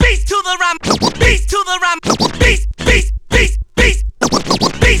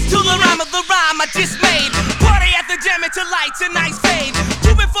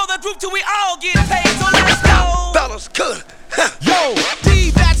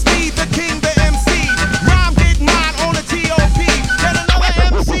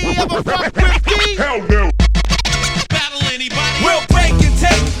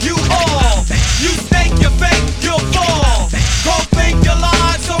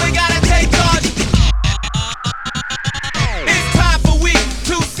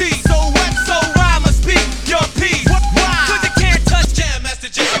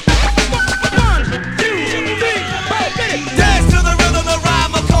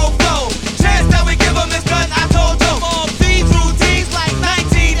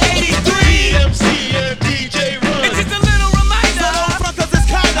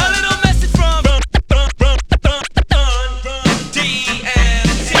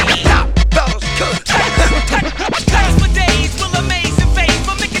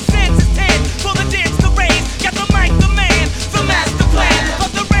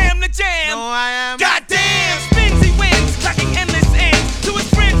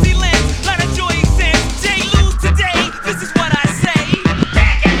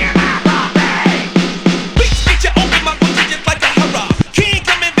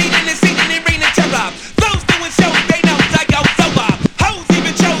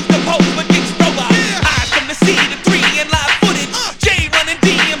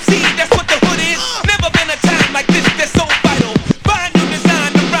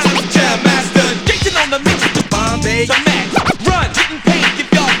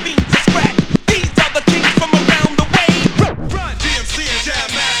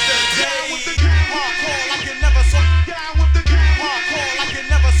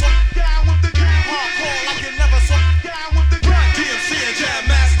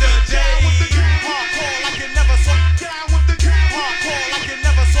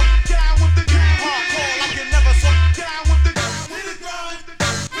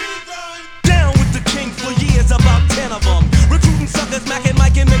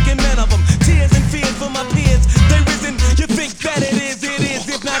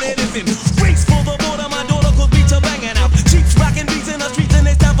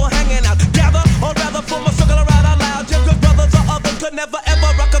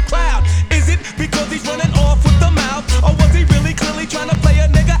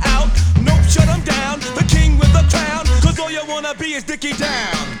B is Dickie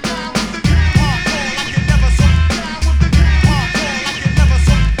down.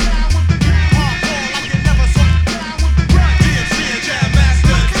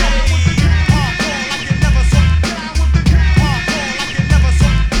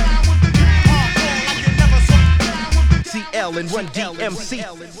 And RunDMC.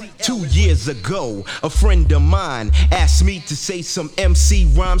 2 years ago, a friend of mine asked me to say some MC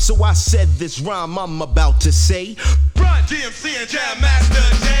rhyme, so I said this rhyme I'm about to say. RunDMC and Jam Master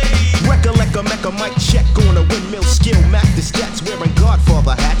J. Recollect a mecca mic check on a windmill skill. Mac the stats wearing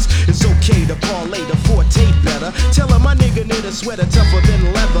Godfather hats. It's okay to parlay the forte better. Tell him my nigga need a sweater tougher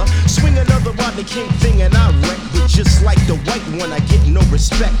than leather. Swing another Rodney King thing and I wreck. But just like the white one, I get no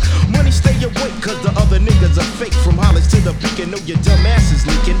respect. Money stay awake cause the other niggas are fake. From Hollis to the beacon, know your dumb ass is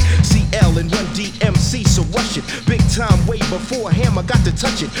leaking. CL and RunDMC, so rush it. Big time way before Hammer got to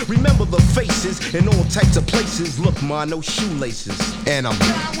touch it. Remember the faces in all types of places. Look, ma, no shoelaces. And I'm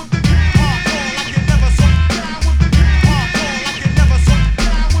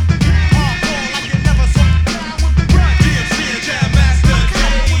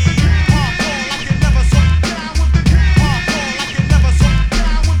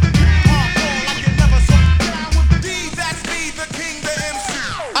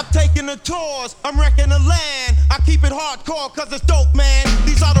tours, I'm wrecking the land. I keep it hardcore cause it's dope, man.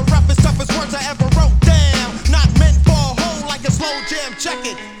 These are the roughest, toughest words I ever wrote down. Not meant for a hole like a slow jam, check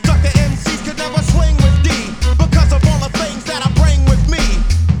it. Sucker MCs could never swing with D because of all the things that I bring with me.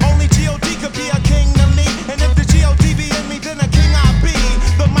 Only G.O.D. could be a king to me. And if the G.O.D. be in me, then a king I be.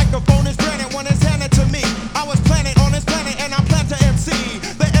 The microphone is granted when it's handed to me. I was planted on this planet and I'm PlanetAisa.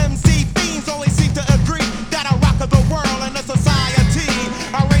 The MC fiends always seem to agree that I rock the world and the society.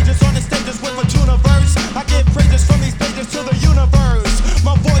 Outrageous on the stages with a universe. I give praises from these pages to the universe.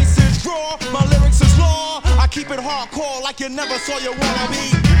 My voice is raw, my lyrics is law. I keep it hardcore like you never saw you wanna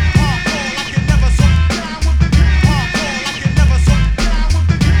be. Hardcore like you never saw. Hardcore like you never saw.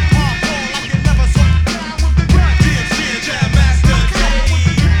 Hardcore like you never saw. RunDMC and Jam Master J.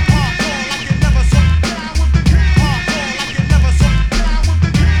 Hardcore like you never saw. Hardcore like you never saw.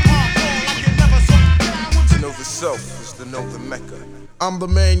 Hardcore like you never saw. To know the self is to know the Mecca. I'm the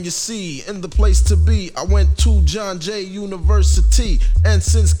man you see, in the place to be. I went to John Jay University, and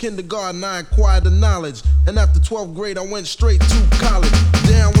since kindergarten I acquired the knowledge. And after 12th grade I went straight to college.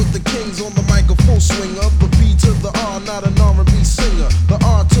 Down with the kings on the mic, a full swinger. The B to the R, not an R&B singer. The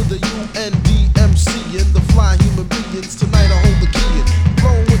R to the UNDMC, and the fly human beings. Tonight I hold the key in.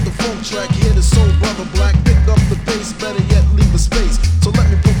 Flowing with the funk track, hit the soul brother black. Pick up the pace, better yet leave a space. So let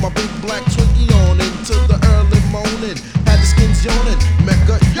me put my big black Twinkie on into the early morning. Had the skins yawning.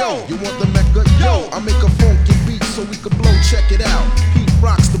 Mecca, yo, you want the Mecca, yo? I make a funky beat so we can blow, check it out. Pete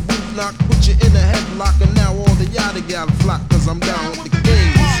rocks the boot knock, put you in a headlock, and now all the yada yada flock, cause I'm down with the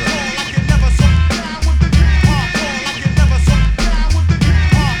kings. Hardcore like you never saw. Hardcore like you never saw.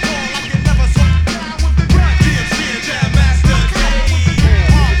 Hardcore like you never saw. RunDMC and Jam Master J.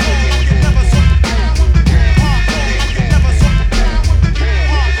 Hardcore like you never saw. Hardcore like you never saw.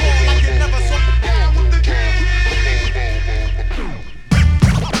 Hardcore like you never saw.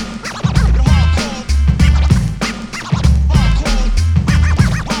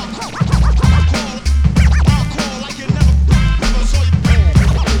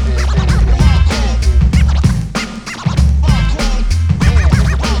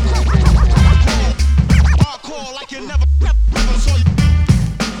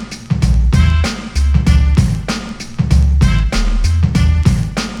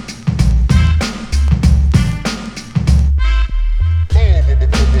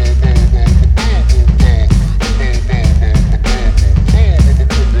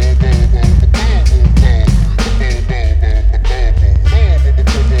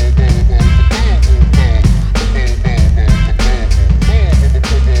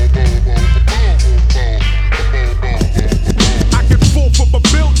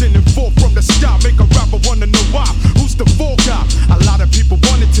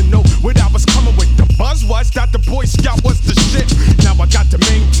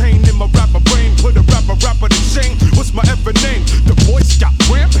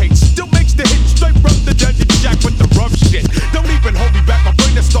 Rampage still makes the hit straight from the dungeon jack with the rough shit. Don't even hold me back, my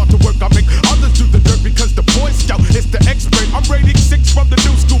brain has start to work. I make others do the dirt because the Boy Scout is the expert. I'm rating 6 from the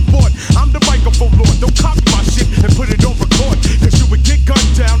new school board. I'm the microphone lord. Don't copy my shit and put it on record, cause you would get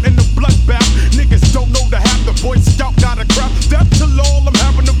gunned down in the bloodbath. Niggas don't know the half. The Boy Scout got a crap. Step to law, I'm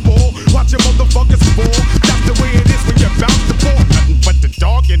having a ball. Watch your motherfuckers fall. That's the way it is when you're bound to fall. Nothing but the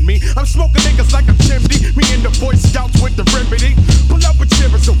dog in me. I'm smoking niggas like a chimney. Me and the Boy Scouts with the remedy. Pull up a chair,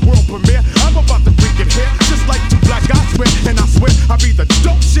 it's a world premiere. I'm about to bring it here, just like 2 black guys swear. And I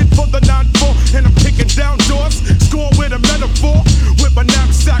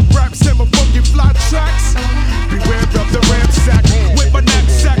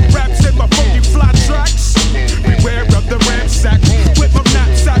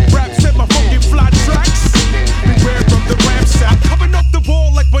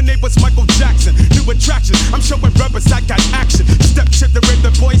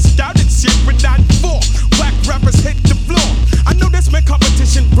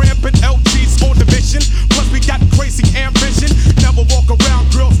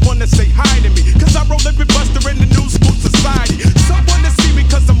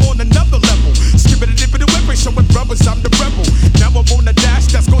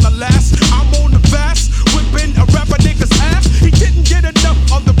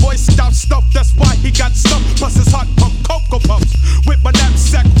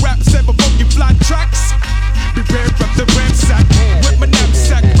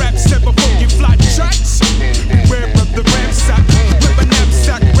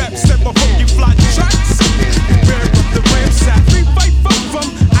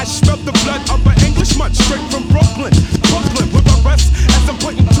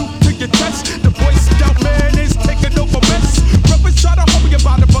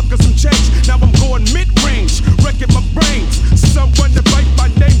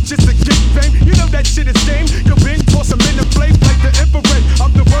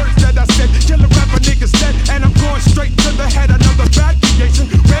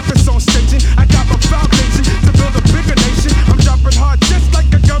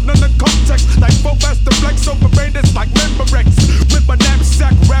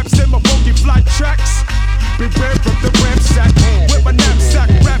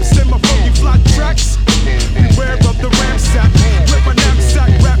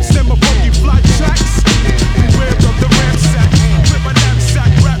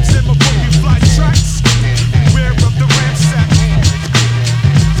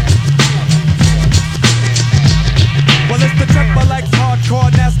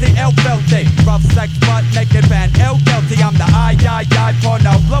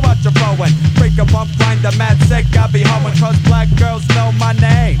cause black girls know my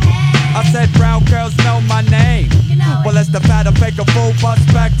name. I said brown girls know my name. Well, it's the fatter, faker, full bust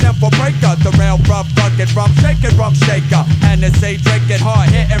back, tempo breaker. The real rough, fucking rum shaker. And it's a drink it hard,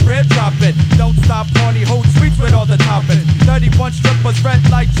 hit and rip drop it. Don't stop, horny, hold sweets with all the toppings. 31 strippers, red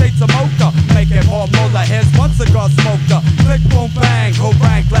light shades of mocha. Make it more molar, here's one cigar smoker. Click, boom, bang, who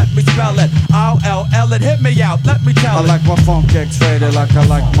rank, let me spell it. ILL it, hit me out, let me tell it. I like my funk X-rated like I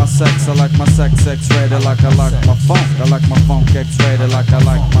like my sex. I like my sex X-rated like I like my funk. I like my funk X-rated like I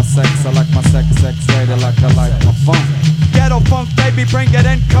like my sex. I like my sex X-rated like I like my funk. Ghetto funk, baby, bring it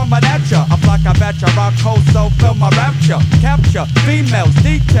in, coming at ya. I'm like I bet ya, rock cold, so fill my rapture. Capture, females,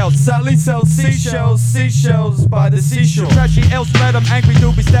 details. Sally sells seashells by the seashore. Trashy, ill, spread 'em, angry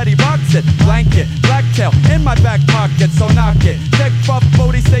doobie, steady rocks it. Blanket, black tail, in my back pocket, so knock it. Thick, buff,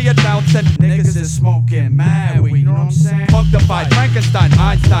 booty, stay it bouncing. Niggas is smoking mad weed, you know what I'm saying? Funkdoobiest, Frankenstein,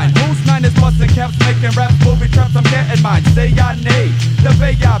 Einstein. Who's nine is busting caps, making rap, movie traps, I'm getting mine. Say I need, the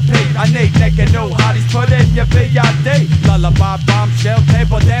way I paid. I need naked, no hotties, put in your VID. Lullaby, bombshell,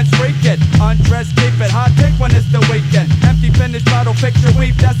 table dance, freak it. Undress, keep it hot, take when it's the weekend. Empty, finished bottle, picture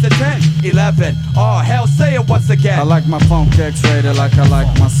weave, that's the 10. 11, oh hell, say it once again. I like my funk X-rated like I like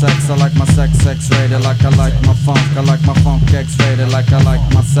my sex. I like my sex X-rated like I like my funk. I like my funk X-rated like I like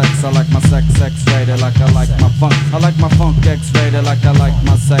my sex. I like my sex X-rated like I like my funk. I like my funk X-rated like I like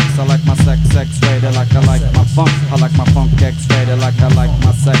my sex. I like my sex X-rated like I like my funk. I like my funk X-rated like I like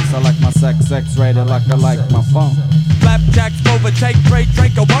my sex. I like my sex X-rated like I like my funk. Flapjacks, overtake, trade,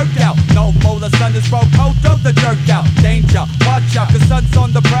 drink a workout. No more, the sun is broke, hold up the jerk out. Danger, watch out, the sun's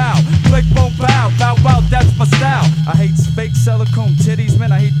on the prowl. Click, boom, bow, bow, bow, that's my style. I hate fake silicone titties,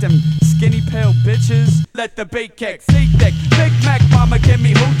 man, I hate them skinny pale bitches. Let the beat kick, see thick, Big Mac, mama, give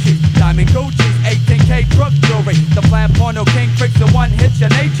me hoochie. Diamond Gucci's, 18K truck jewelry. The flat porno king freaks the one hit your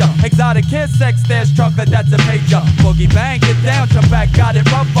nature. Exotic kiss, sex, there's chocolate, that's a pager. Boogie bang, get down, jump back, got it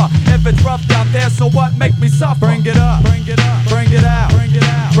rougher. If it's rough down there, so what, make me suffer. Bring it up. Bring it up, bring it out, bring it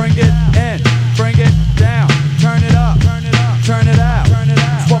out, bring it in, bring it down, turn it up, turn it up, turn it out, turn it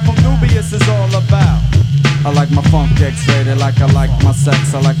out. It's what Funkdoobiest is all about. I like my funk X-rated like I like my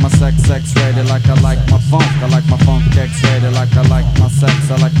sex. I like my sex X-rated like I like my funk. I like my funk X-rated like I like my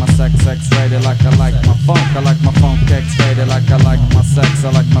sex. I like my sex X-rated like I like my funk. I like my funk X-rated like I like my sex. I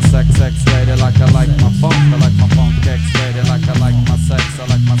like my sex X-rated like I like my funk. I like my funk X-rated like I like my sex. I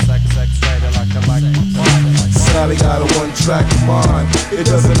like my sex X-rated like I like my funk. Sally got a one-track mind. It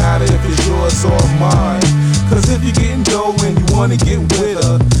doesn't matter if it's yours or mine. Cause if you're getting dough and you wanna get with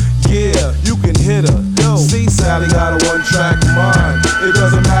her, yeah, you can hit her. Yo, see, Sally got a one-track mind. It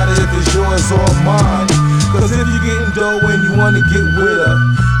doesn't matter if it's yours or mine. Cause if you're getting dough and you wanna get with her,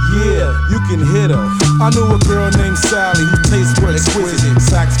 yeah, you can hit her. I knew a girl named Sally whose tastes were exquisite.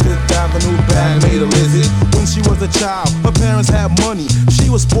 Saks Fifth Avenue bag made a visit. When she was a child, her parents had money. She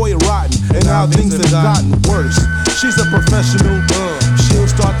was spoiled rotten, and now things have gotten worse. She's a professional, she'll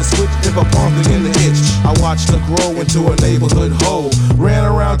start to switch if a punk begin to itch. I watched her grow into a neighborhood hoe. Ran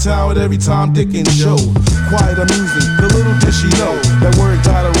around town with every Tom, Dick, and Joe. Quiet, amusing, the little did she know that word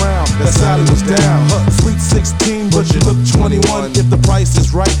got around, that Sally was down. Sweet 16, but you look 21. If the price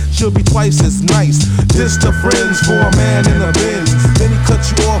is right, she'll be twice as nice. Dissed her friends for a man in a Benz. Then he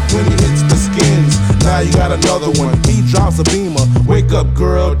cuts you off when he hits the skins. Now you got another one, he drops a beamer. Wake up,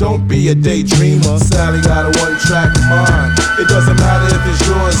 girl, don't be a daydreamer. Sally got a one-track mind. It doesn't matter if it's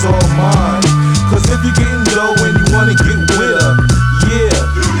yours or mine. Cause if you're getting dough and you wanna get with her, yeah,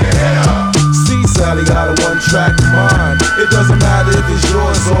 you can hit her. See, Sally got a one-track mind. It doesn't matter if it's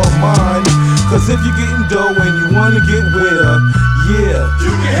yours or mine. Cause if you're getting dough and you wanna get with her, yeah,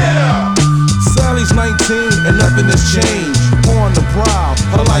 you can hit her. Sally's 19 and nothing has changed. On the prowl,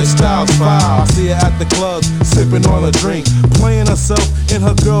 her lifestyle's foul. I see her at the club, sipping on a drink, playing herself in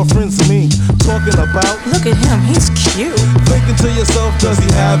her girlfriend's mink. Talking about, look at him, he's cute. Thinking to yourself, does he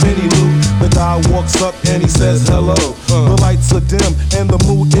have any loot? The guy walks up and he says hello. The lights are dim and the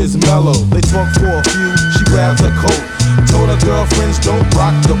mood is mellow. They talk for a few, she grabs her coat. Told her girlfriends don't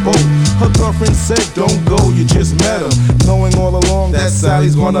rock the boat. Her girlfriend said don't go, you just met him. Knowing all along that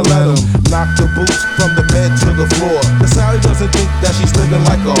Sally's gonna let him knock the boots from the bed to the floor. But Sally doesn't think that she's living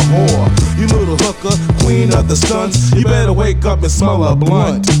like a whore. You little hooker, queen of the stunts, you better wake up and smell a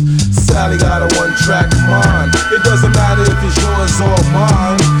blunt. Sally got a one-track mind. It doesn't matter if it's yours or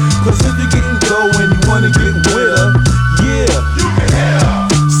mine. Cause if you're getting dough and you wanna get with her, yeah, you can hit her.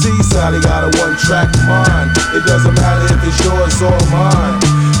 See, Sally got a one-track mind. It doesn't matter if it's yours or mine.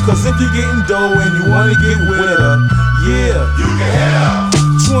 Cause if you're getting dough and you wanna get with her, yeah, you can hit her.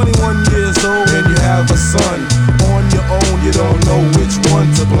 21 years old and you have a son. On your own, you don't know which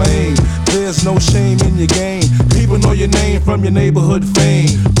one to blame. There's no shame in your game. People know your name from your neighborhood fame.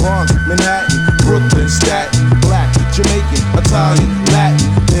 Bronx, Manhattan, Brooklyn, Staten, Black, Jamaican, Italian, Latin.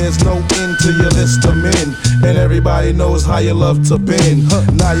 There's no end to your list of men, and everybody knows how you love to bend.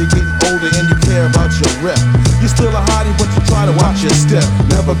 Now you're getting older and you care about your rep. You're still a hottie, but you try to watch your step.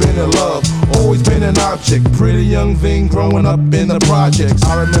 Never been in love, always been an object. Pretty young thing growing up in the projects.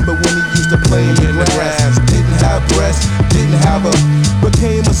 I remember when he used to play me in the grass. Didn't have breasts, didn't have a,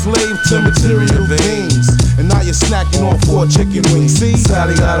 became a slave to material things. And now you're snacking on 4 chicken wings. See,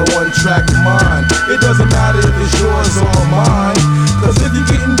 Sally got a one-track mind. It doesn't matter if it's yours or mine. Cause if you're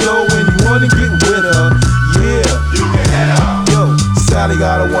getting dough and you wanna get with her, yeah, you can head up. Yo, Sally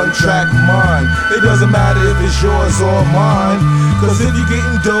got a one-track mind. It doesn't matter if it's yours or mine. Cause if you're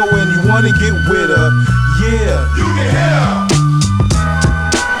getting dough and you wanna get with her, yeah, you can head up.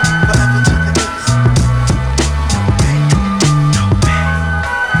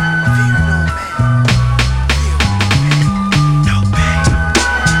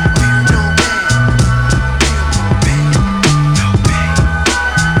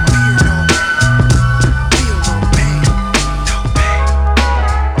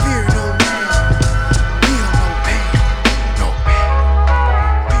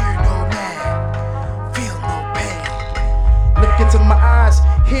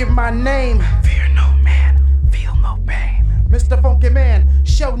 Name. Fear no man, feel no pain. Mr. Funky Man,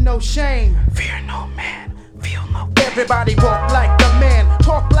 show no shame. Fear no man, feel no pain. Everybody walk like a man,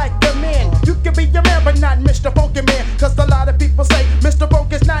 talk like a man. You can be a man, but not Mr. Funky Man. Cause a lot of people say Mr.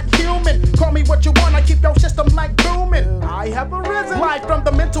 Funk is not human. Call me what you want, I keep your system like booming. I have arisen live from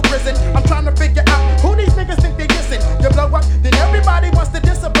the mental prison. I'm trying to figure out who these niggas think they dissing. You blow up, then everybody wants to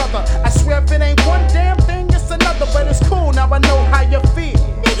diss a brother. I swear if it ain't one damn thing, it's another. But it's cool, now I know how you feel.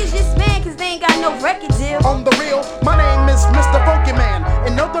 Niggas just mad cause they ain't got no record deal. On the real, my name is Mr. Funky Man,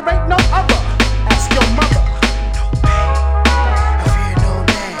 and no, there ain't no other. Ask your mother.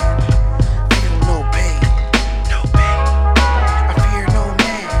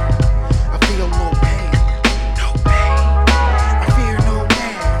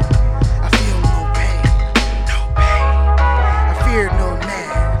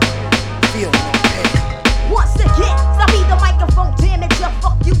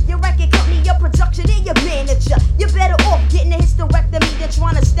 You're better off getting a hysterectomy than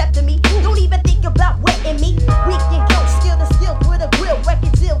trying to step to me. Don't even think about wetting me. We can go skill to skill with a grill.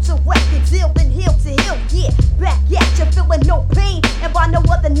 Record deal to record deal, then hill to hill. Yeah, back at you feeling no pain. And by no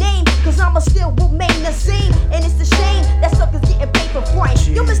other name, cause I'ma still remain the same. And it's a shame that suckers getting paid for crying.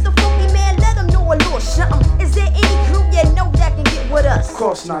 Yo, Mr. Funky Man, let them know a little something. Is there any crew you know that can get with us? Of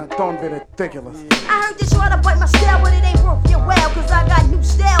course not, don't be ridiculous. I heard you try to bite my style, but it ain't worth your while. Cause I got new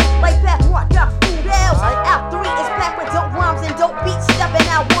style, like back when I got food else. Out 3 is packed with dope rhymes and dope beats. Stepping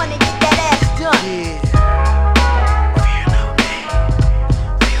out 1 and get that ass done. Yeah.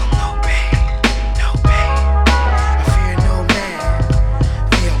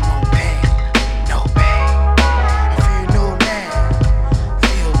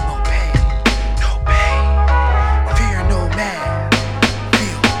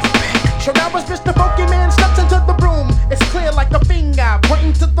 Mr. Funky Man steps into the room. It's clear like a finger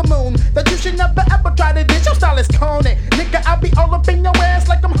pointing to the moon that you should never ever try to ditch. Your style is corny. Nigga, I'll be all up in your ass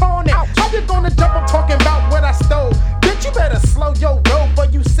like I'm horny. How you gonna jump up talking about what I stole? Bitch, you better slow your roll or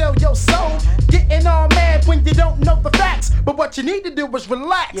you sell your soul. Getting all mad when you don't know the facts. But what you need to do is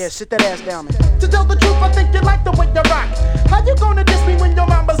relax. Yeah, sit that ass down, man. To tell the truth, I think you like the way you rock. How you gonna diss me when your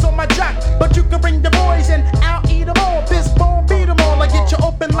mama's on my jock? But you can bring your boys and I'll eat them all. This bone beat them all. I get you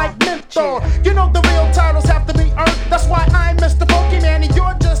open like menthol. You know the real titles have to be earned. That's why I'm Mr. Funky Man and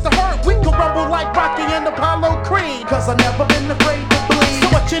you're just a hurt. We can rumble like Rocky and Apollo Creed. Cause I've never been afraid to bleed. So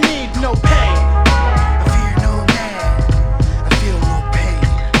what you need, no pain. I fear no man. I feel no pain.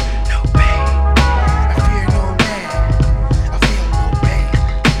 No pain. I fear no man. I feel no pain.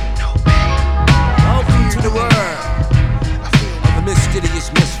 No pain. Welcome to the world of the Mysterious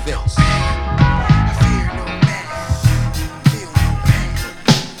Misfits. I fear no man. I feel no pain.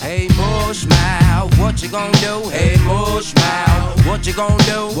 Hey, Mushmouth, what you gon' do? Hey, Mushmouth, what you gon'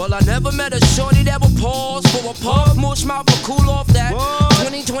 do? Well, I never met a shorty that would pause for a puff. Mushmouth will cool off that.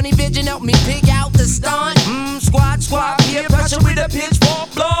 20/20 vision help me pick out the stunt. Squad, peer pressure with a pitchfork.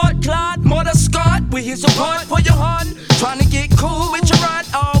 Blood clot, mother Scott. We here's a punt for your hunt. Trying to get cool with your run.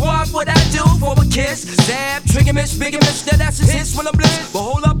 Oh, what would I do for a kiss? Zap, trigger miss, bigger miss. That's a hit when I'm bliss. But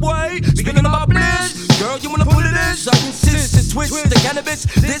hold up, wait. Speaking of my bliss, girl, you wanna put it in? I insist. twist the cannabis,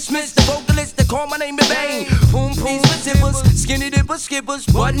 dismiss the vocalist, they call my name in vain. Boom, boom, with zippers, skinny dippers, skippers,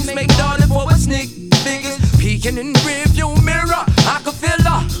 buttons make darling for a sneak figures. Peeking in the rearview mirror, I can feel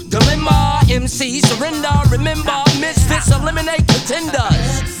a dilemma. MC surrender, remember, misfits eliminate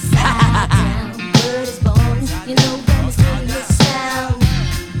contenders. Word is born, you know the mysterious sound.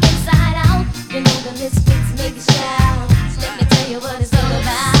 Inside out, you know the misfits make it shout. Let me tell you what it's all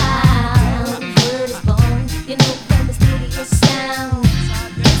about. Word is born, you know the mysterious sound.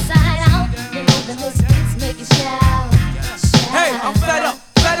 Inside out, you know the misfits make it shout. Hey, I'm fed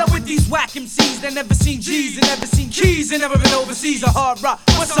up with these whack MCs that never seen G's and never seen keys and never been overseas. A hard rock,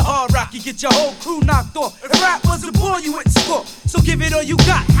 what's a hard rock? You get your whole crew knocked off. If rap was a ball, you wouldn't score. So give it all you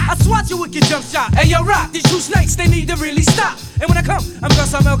got. I swat you with your jump shot. Hey, yo, rock, these two snakes, they need to really stop. And when I come, I'm gonna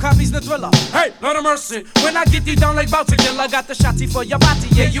sell copies the thriller. Hey, Lord of mercy, when I get these down like bout to kill, I got the shotty for your body.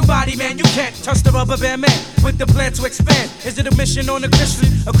 Yeah, you body man, you can't touch the rubber band man with the plan to expand. Is it a mission on a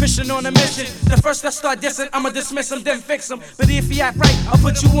Christian on a mission? The first I start dissing, I'ma dismiss him, then fix him. But if he act right, I'll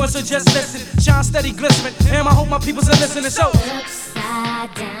put you on, so just listen. Shine steady, glistening, and I hope my people's are listening. So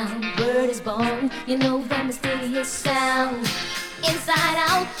upside down, word is born. You know the mysterious sound. Inside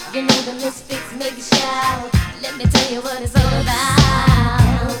out, you know the misfits make it shout. Let me tell you what it's all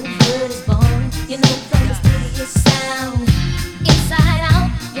about. Word is born. You know the mysterious sound. Inside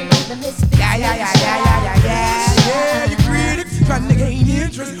out, you know the misfits make it shout. Yeah, you creative, trying to gain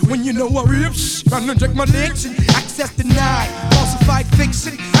interest when you know I'm real. Trying to check my diction, access denied, falsified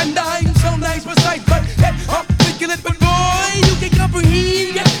fiction, and I'm so nice, precise, but hey, I'm thinking it, but boy, you can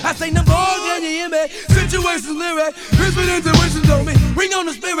comprehend. Yeah, I say no more, can you hear me? Situation lyric, here's what intuition told me. Bring on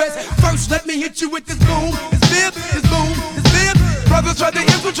the spirits. First, let me hit you with this boom, this bib, this boom, this bib. Brothers tried to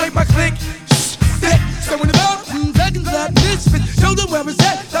infiltrate my clique. So in about seconds like misfit, show them where it's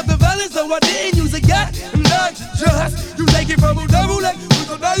at. Stop the violence, so I didn't use a gat. I'm not just, you take it from a double leg,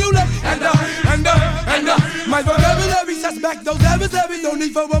 with a double leg. And my vocabulary sets back those adversaries. No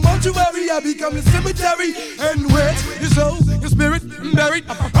need for a mortuary, I become a cemetery. And where's your soul, your spirit buried?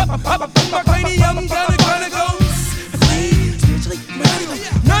 My cranium kinda goes spiritually,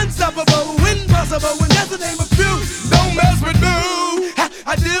 non-stoppable, impossible, and that's the name of truth. Don't mess with me.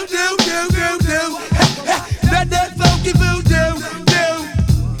 I do. That funky voodoo,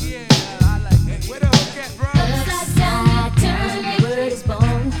 yeah, I like it. Where the hook at, bro? Upside down, word is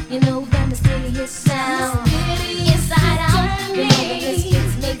born. You know the mysterious sound. Inside out, you know the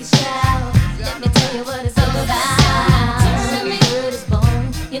misfits make it shout. Let me tell you what it's all about. Word is born.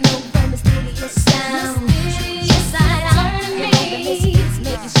 You know the mysterious sound. Inside out, you know the misfits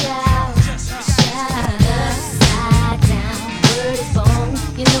make it shout. Upside down, word is born.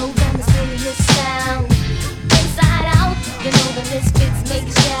 You know the mysterious sound. Inside out, you know the misfits make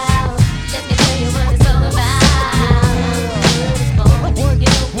it shout. Let me tell you what it's all about. Word is born, you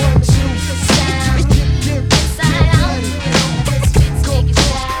know the misfits sound. Inside out, you know the misfits make it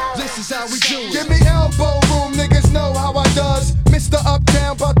shout. this is how we do it. Give me elbow room, niggas know how I does. Mr.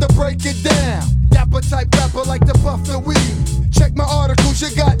 Uptown, about to break it down. Dapper type rapper like the puff the weed. Check my articles,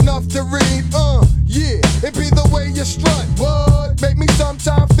 you got enough to read. Yeah, it be the way you strut. What? Make me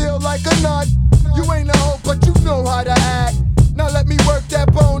sometime feel like a nut. You ain't a hoe, but you know how to act. Now let me work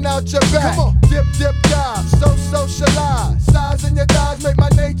that bone out your back. Come on. Dip, dive, so socialize. Size in your thighs make my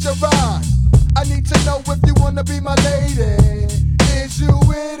nature rise. I need to know if you wanna be my lady. Is you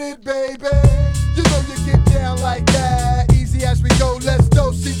with it, baby? You know you get down like that. Easy as we go, let's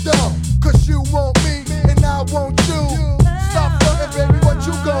do-si-do. Cause you want me, and I want you. Stop flirting, baby, what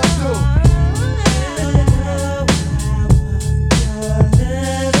you gon' do?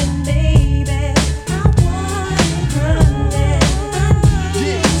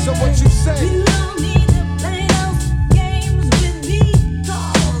 So what you say? You don't need to play those games with me,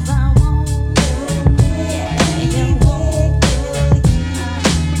 'cause I won't.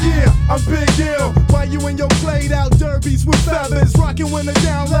 Yeah, I'm Big Ill. Why you in your played out derbies with feathers, rocking when the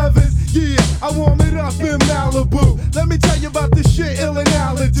down levers? Yeah, I warm it up in Malibu. Let me tell you about this shit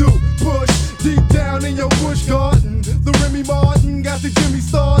IllAlSkratch do. Push deep down in your bush garden. The Remy Martin got the Jimmy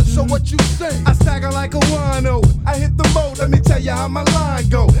stars. So what you say? I stagger like a wino. I hit the moat, let me tell you how my line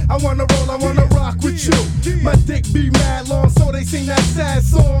go. I wanna roll, I wanna rock with you. My dick be mad long, so they sing that sad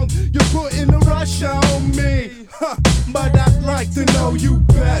song. You're putting the rush on me. Huh, but I'd like to know you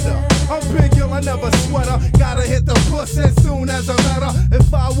better. I'm Big Ill, I never sweater. Gotta hit the puss as soon as I let her.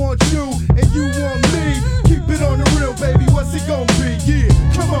 If I want you and you want me, keep it on the real, baby. What's it gonna be? Yeah,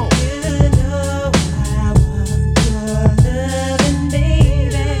 come on.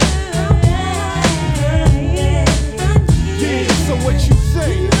 Yeah, so what you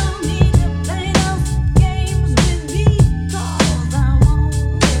say? You don't need to play those games with me, 'cause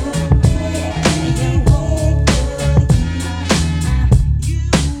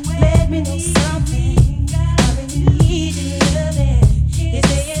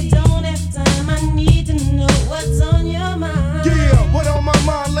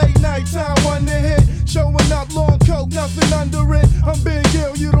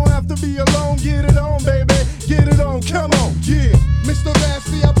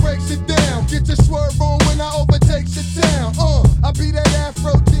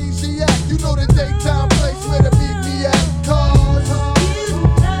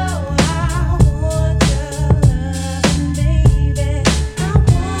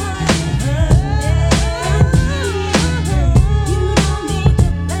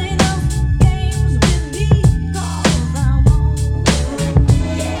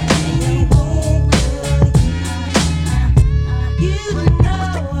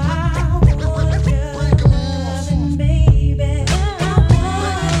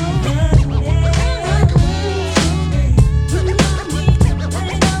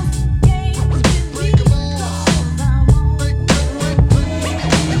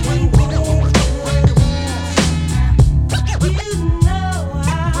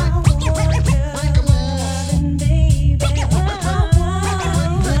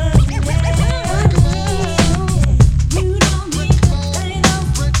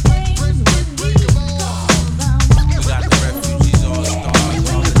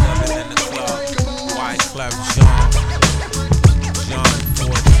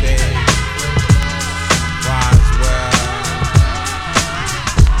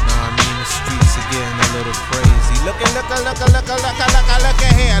look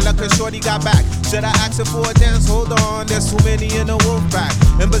at here, look at shorty got back. Should I ask her for a dance? Hold on, there's too many in the wolf pack.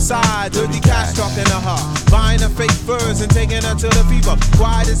 And besides, dirty cats talking to her, buying her fake furs and taking her to the fever.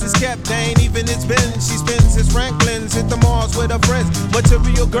 Quiet as it's kept, they ain't even it's been. She spends his Franklin's, hit the malls with her friends.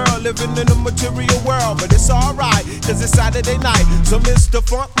 Material girl living in a material world, but it's alright, cause it's Saturday night. So Mr.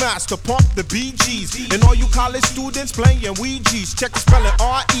 Funk Master, pump the BGs. And all you college students playing Ouija's. Check the spelling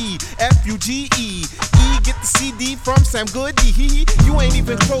R-E-F-U-G-E. Get the CD from Sam Goody. You ain't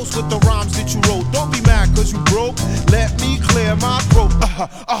even close with the rhymes that you wrote. Don't be mad cause you broke. Let me clear my throat.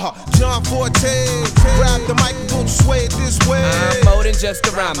 John Forte, grab the mic and don't sway it this way. I'm more than just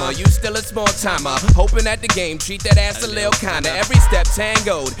a rhymer. You still a small timer. Hoping at the game, treat that ass a little kinda. Every step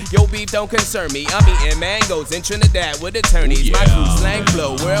tangoed. Yo, beef don't concern me. I'm eating mangoes in Trinidad with attorneys. My crew slang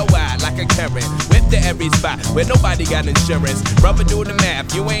flow worldwide like a current. Whip to every spot where nobody got insurance. Rubber do the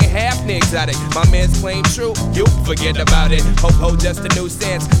math. You ain't half exotic. My man's claim true. You forget about it. Ho, just a new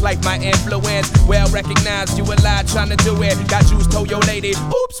sense. Like my influence. Well recognized, you a lie trying to do it. Got juice, told your lady.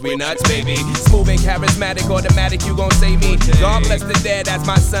 Oops, we nuts, baby. Smooth and charismatic, automatic, you gon' save me. God bless the dead as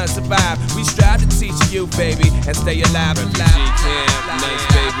my son survive. We strive to teach you, baby, and stay alive. Nice,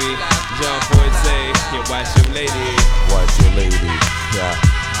 baby. John Forte, you watch your lady. Watch your lady, yeah.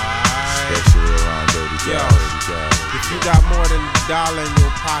 Especially around dirty girl. If you got more than $1 in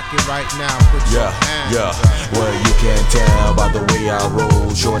your pocket right now, put your hands up. Well, you can tell by the way I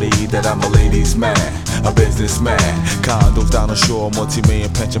roll, shorty, that I'm a ladies' man, a businessman. Condos down the shore,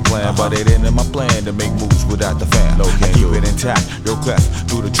 multi-million pension plan, but it ain't in my plan to make moves without the fam. I keep it intact, yo Clef,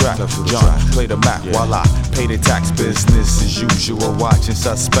 do the track. John, play the Mac while I pay the tax. Business as usual, watching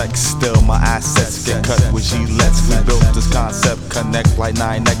suspects. Still my assets get cut with G-Lets. We built this concept, connect like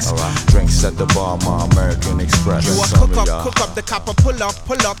 9X. Drinks at the bar, my American Express. You a cook up the copper, pull up,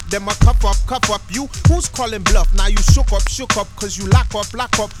 then my cuff up. You who's calling bluff? Now you shook up, cause you lock up.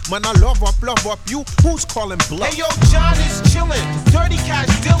 Man, I love up. You who's calling bluff? Hey yo, John is chillin', dirty cash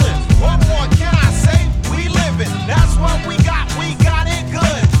dealin'. What more can I say? We livin', that's what we got it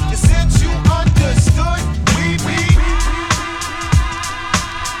good. And since you understood, we live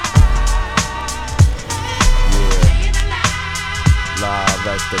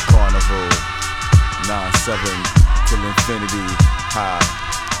at the carnival, 9/7 till infinity, high.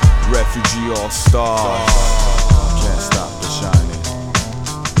 RefugeeAllStars. Can't stop the shining.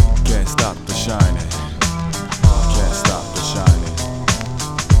 Can't stop the shining. Can't stop the shining.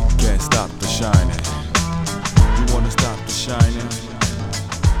 Can't stop the shining. You wanna stop the shining?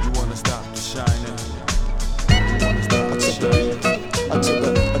 You wanna stop the shining? You wanna stop the shining? I took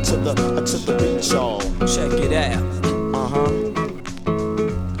the beat, y'all. Check it out.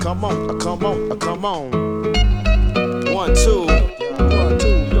 Come on. 1, 2.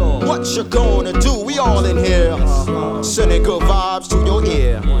 What you gonna do? We all in here. Sending good vibes to your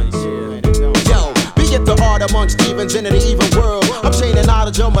ear. Yo, be it the art amongst Stevens in an even world. I'm chaining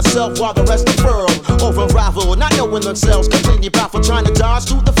knowledge of myself while the rest unfurl. Over-ravel, not knowing themselves, completely baffled, trying to dodge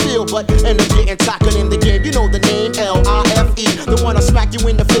through the field, but end up getting tackled in the game. You know the name, L-I-F-E. The one I'll smack you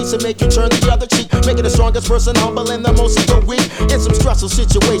in the face and make you turn the other cheek. Making the strongest person humble and the most of the weak. In some stressful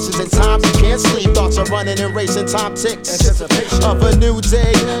situations and times you can't sleep. Thoughts are running and racing, time ticks. Anticipation of a new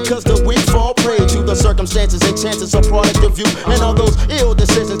day, cause the weak fall prey to the circumstances and chances of product of you. And all those ill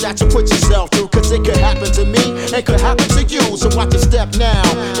decisions that you put yourself through. Cause it could happen to me, and could happen to you. So watch your step now,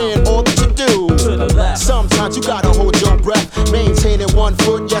 in all that you do. Sometimes you gotta hold your breath, maintaining 1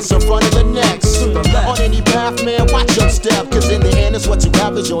 foot, yes, in front of the next. On any path, man, watch your step. Cause in the end, it's what you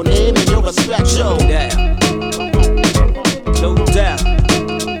have is your name and your respect, yo. No doubt.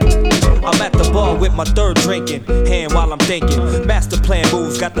 I'm at the bar with my third drinking, hand while I'm thinking. Master plan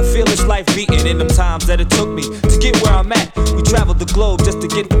moves, got the fearless life beating in them times that it took me to get where I'm at. We traveled the globe just to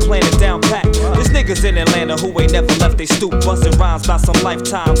get the planet down pat. There's niggas in Atlanta who ain't never left they stoop, busting rhymes about some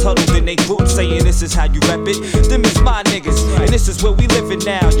lifetimes huddled in they group, saying this is how you rep it. Them is my niggas, and this is where we living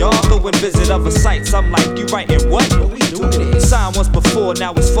now. Y'all go and visit other sites. I'm like, you writing what? We doing it. Signed once before,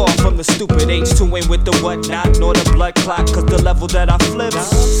 now it's far from the stupid H2 ain't with the whatnot, nor the blood clot, cause the level that I flip.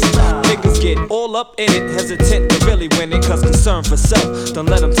 Niggas get all up in it, hesitant to really win it, cause concern for self, don't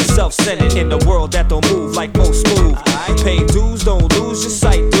let them to self-centered in the world that don't move like most move. Pay dues, don't lose your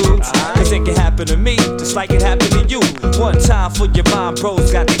sight, dudes, cause it can happen to me, just like it happened to you. One time for your mind,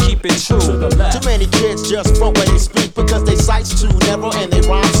 bros, got to keep it true. Too many kids just front where they speak, because they sight's too narrow and they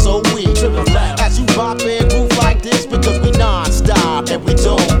rhyme so weak. As you bop and groove like this, because we non-stop and we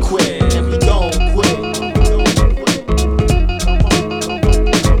don't quit.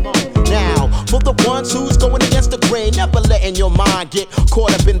 For the ones who's going against the grain, never letting your mind get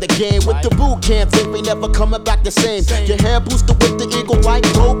caught up in the game with the boot camp. Think we never coming back the same. Your hair boosted with the eagle like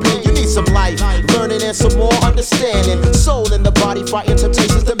propane. You need some life, learning and some more understanding. Soul in the body, fighting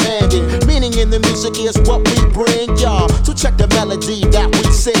temptations demanding. Meaning in the music is what we bring, y'all. So check the melody that we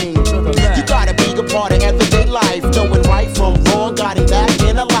sing. You gotta be a part of everyday life, knowing right from wrong, got it back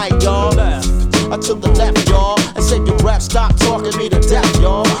in a light, y'all. To the left, y'all, and save your breath. Stop talking me to death,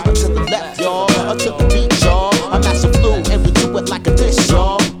 y'all. To the left, y'all, to the beat, y'all. I'm Master Flu, and we do it like a dish,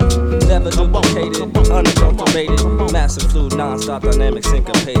 y'all. Never duplicated, unadulterated, massive flu, non-stop dynamic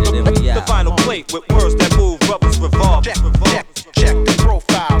syncopated, and we out. The final plate with words that move, rubbers revolve. Check the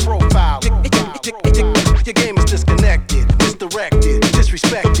profile. Your game is disconnected, misdirected,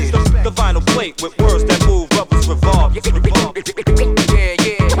 disrespected. The final plate with words that move, rubbers revolve. Yeah.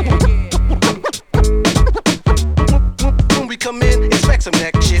 When we come in, expect some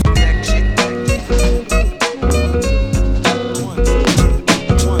neck shit.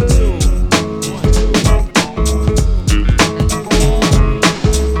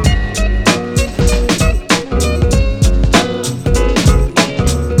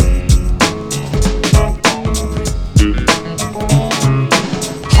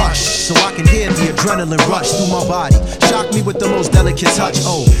 Adrenaline rush through my body, shock me with the most delicate touch.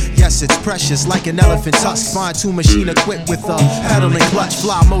 Oh, yes, it's precious, like an elephant tusk. Fine-tuned machine equipped with a pedal and clutch.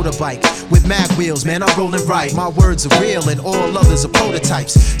 Fly motorbike with mag wheels, man, I'm rolling right. My words are real and all others are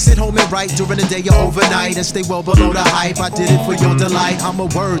prototypes. Sit home and write during the day or overnight and stay well below the hype. I did it for your delight, I'm a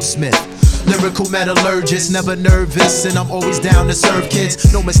wordsmith. Lyrical metallurgist, never nervous, and I'm always down to serve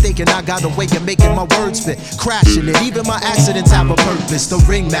kids. No mistaking, I got a way of making my words fit. Crashing it, even my accidents have a purpose. The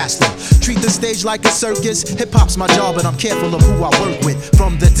ringmaster, treat the stage like a circus. Hip-hop's my job and I'm careful of who I work with.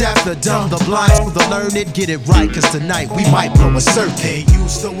 From the deaf, the dumb, the blind, to the learned. Get it right, cause tonight we might blow a circuit. They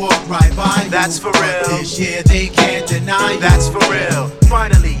used to walk right by, that's for real. This year they can't deny, that's for real.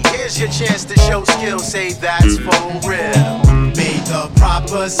 Finally, here's your chance to show skill, say that's for real. Made the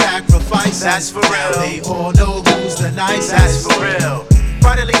proper sacrifice, that's for real. They all know who's the nicest, that's for real.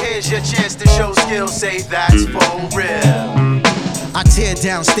 Finally, here's your chance to show skill, say that's for real. I tear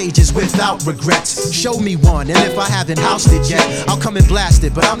down stages without regrets. Show me one, and if I haven't housed it yet, I'll come and blast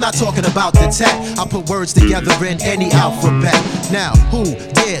it. But I'm not talking about the tech. I'll put words together in any alphabet. Now, who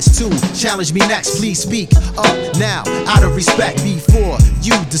dares to challenge me next? Please speak up now, out of respect. Before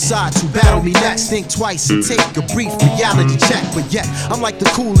you decide to battle me next, think twice and take a brief reality check. But yet, I'm like the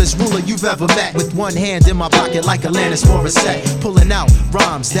coolest ruler you've ever met, with one hand in my pocket like Alanis Morissette, pulling out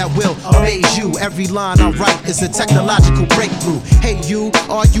rhymes that will amaze you. Every line I write is a technological breakthrough. Hey you,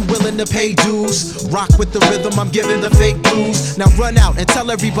 are you willing to pay dues? Rock with the rhythm, I'm giving the fake blues. Now run out and tell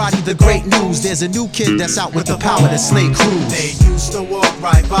everybody the great news. There's a new kid that's out with the power to slay crews. They used to walk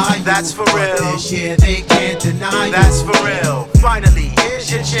right by you, that's for real. This year they can't deny you, that's for real. Finally,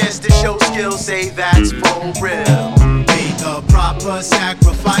 here's your chance to show skill, say that's for real. Made the proper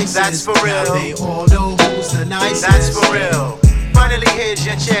sacrifices, that's for real. Now they all know who's the nicest, that's for real. Finally, here's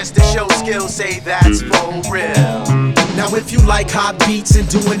your chance to show skill, say that's for real. Now if you like hot beats and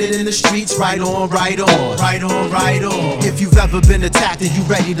doing it in the streets, right on, right on, right on, right on. If you've ever been attacked and you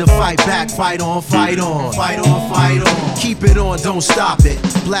ready to fight back, fight on, fight on, fight on, fight on. Keep it on, don't stop it,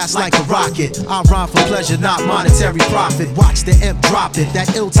 blast like a rocket. I rhyme for pleasure, not monetary profit. Watch the imp drop it,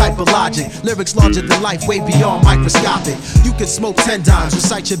 that ill type of logic. Lyrics larger than life, way beyond microscopic. You could smoke 10 dimes,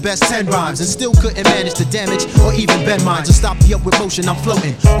 recite your best 10 rhymes, and still couldn't manage to damage or even bend minds. Or stop the upward motion, I'm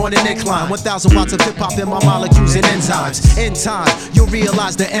floating on an incline. 1,000 watts of hip-hop in my molecules and enzymes. In time, you'll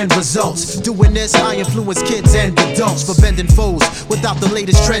realize the end results. Doing this, I influence kids and adults for bending foes without the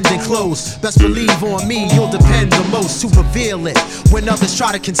latest trending clothes. Best believe on me, you'll depend the most to reveal it when others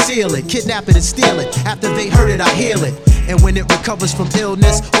try to conceal it, kidnap it and steal it. After they heard it, I heal it. And when it recovers from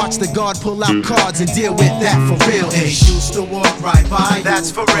illness, watch the guard pull out cards and deal with that for real. They used to walk right by,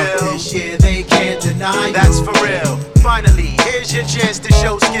 that's for real. This year they can't deny, that's for real. Finally, here's your chance to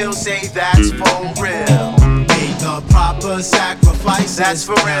show skill, say that's for real. Made the proper sacrifices, that's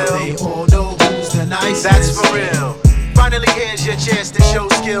for real. Now they all know who's the nicest, that's for real. Finally, here's your chance to show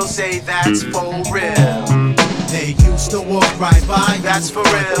skill, say that's for real. They used to walk right by, that's for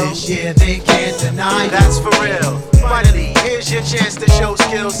real. This year they can't deny, that's for real. Finally, here's your chance to show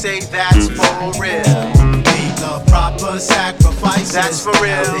skill, say that's for real. Made the proper sacrifices, that's for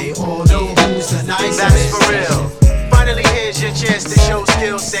real. Now they all know who's the nicest, that's for real. Finally, here's your chance to show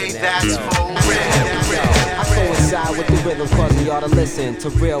skill. Say that's for real. I coincide with the rhythm cause we ought to listen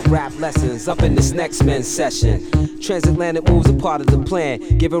to real rap lessons up in this next men's session. Transatlantic moves are part of the plan,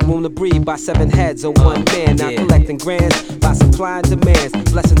 giving room to breathe by 7 heads or 1 man. Now collecting grants by supply and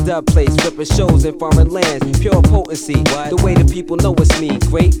demands, blessing dub plates, ripping shows in foreign lands. Pure potency, the way the people know it's me.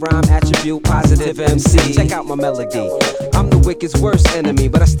 Great rhyme attribute, positive MC. Check out my melody. I'm the wicked's worst enemy,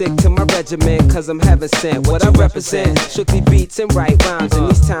 but I stick to my regimen cause I'm heaven sent. What I represent, strictly beats and right rhymes. In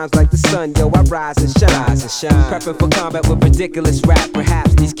these times like the sun, yo, I rise and shine. Prepping for combat with ridiculous rap.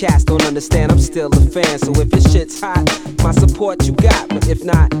 Perhaps these cats don't understand, I'm still a fan. So if your shit's hot, my support you got. But if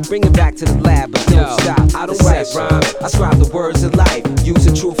not, bring it back to the lab, but don't stop. I don't write rhymes, I scribe the words of life.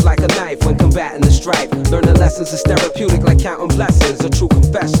 Using truth like a knife when combating the strife. Learning lessons is therapeutic like counting blessings or true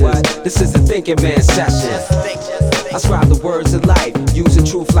confessions. This is the thinking man session. I scribe the words of life, using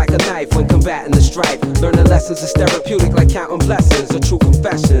truth like a knife when combating the strife. Learning lessons is therapeutic like counting blessings or true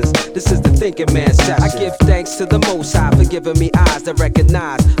confessions. This is the thinking man session. I give thanks to the Most High for giving me eyes that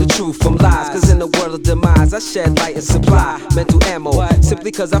recognize the truth from lies. Cause in the world of demise, I shed light and supply mental ammo.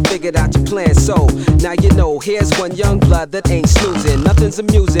 Simply cause I figured out your plan. So now you know, here's one young blood that ain't snoozing. Nothing's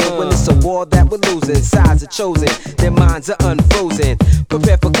amusing when it's a war that we're losing. Sides are chosen, their minds are unfrozen.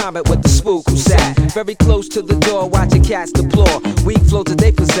 Prepare for combat with the spook who sat very close to the door, watching cats deplore. Weak flows that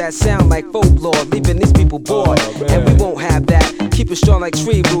they possess sound like folklore, leaving these people bored. And we won't have that. Keep it strong like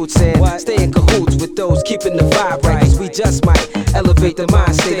tree roots and stay in cahoots with those keeping the vibe right. Cause we just might elevate the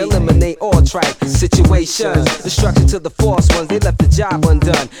mind state, eliminate all tripe situations. Destruction to the false ones, they left the job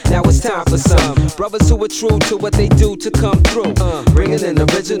undone. Now it's time for some brothers who are true to what they do to come through. Bringing in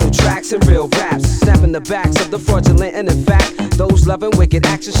original tracks and real raps, snapping the backs of the fraudulent. And in fact, those loving wicked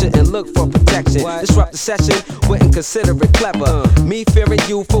action shouldn't look for protection. Disrupt the session, wouldn't consider it clever. Me fearing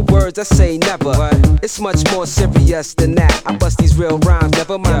you for words I say never. It's much more serious than that. I bust these real rhymes,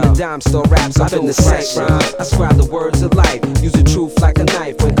 never mind the dime store raps. Up in the session, I scribe the words of life, using truth like a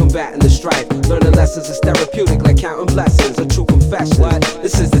knife when combating the strife. Learning lessons is therapeutic like counting blessings or true confession.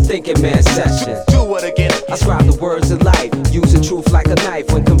 This is the thinking man session. Do it again. I scribe the words of life, using truth like a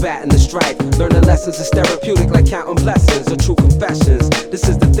knife when combating the strife. Learning lessons is therapeutic like counting blessings or true confessions. This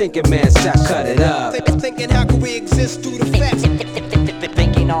is the thinking man session. Cut it up. Thinking how can we exist through the facts?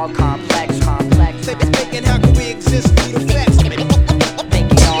 Thinking all complex. Thinking how can we exist through the facts?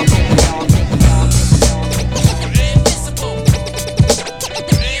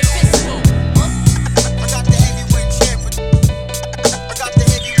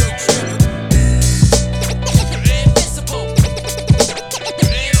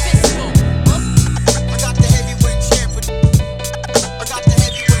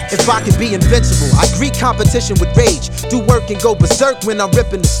 If I could be invincible, I greet competition with rage. Do work and go berserk when I'm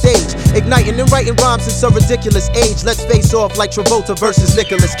ripping the stage. Igniting and writing rhymes since a ridiculous age. Let's face off like Travolta versus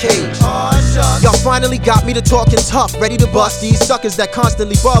Nicolas Cage. Y'all finally got me to talking tough, ready to bust these suckers that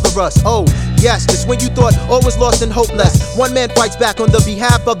constantly bother us. Oh, yes, just when you thought all was lost and hopeless, one man fights back on the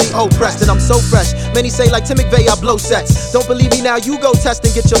behalf of the oppressed. And I'm so fresh, many say like Tim McVeigh I blow sets. Don't believe me now, you go test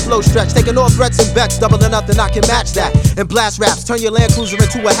and get your flow stretched. Taking all threats and bets, double or nothing, I can match that. And blast raps, turn your Land Cruiser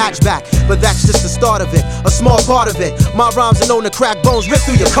into a hatchback. But that's just the start of it, a small part of it. My rhymes are known to crack bones, rip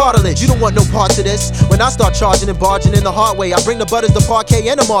through your cartilage. You don't want no parts of this. When I start charging and barging in the hard way, I bring the butters, the parquet,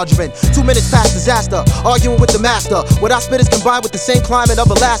 and the margarine. 2 minutes past disaster, arguing with the master. What I spit is combined with the same climate of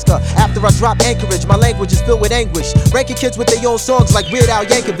Alaska. After I drop Anchorage, my language is filled with anguish. Ranking kids with their own songs like Weird Al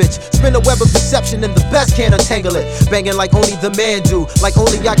Yankovic. Spin a web of deception and the best can't untangle it. Banging like only the man do, like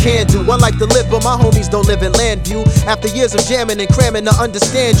only I can do. One life to live, but my homies don't live in Landview. After years of jamming and cramming to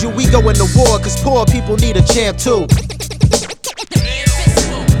understand you, we go into war, cause poor people need a champ too.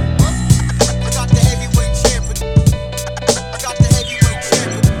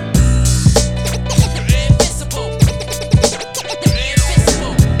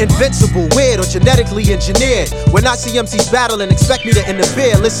 Invincible, weird, or genetically engineered. When I see MCs battle and expect me to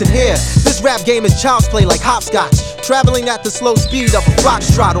interfere, listen here. This rap game is child's play like hopscotch. Traveling at the slow speed of a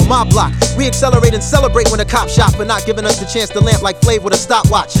foxtrot on my block. We accelerate and celebrate when a cop shot for not giving us the chance to lamp like Flav with a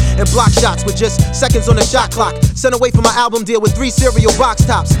stopwatch. And block shots with just seconds on the shot clock. Sent away from my album deal with 3 cereal box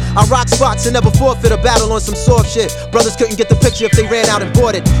tops. I rock spots and never forfeit a battle on some soft shit. Brothers couldn't get the picture if they ran out and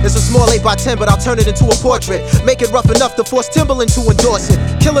bought it. It's a small 8x10, but I'll turn it into a portrait. Make it rough enough to force Timberland to endorse it.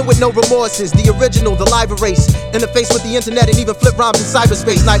 Killing with no remorses, the original, the live erase. Interface with the internet and even flip rhymes in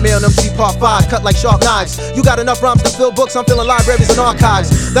cyberspace. Nightmare on MC Part 5, cut like sharp knives. You got enough rhymes to fill books, I'm filling libraries and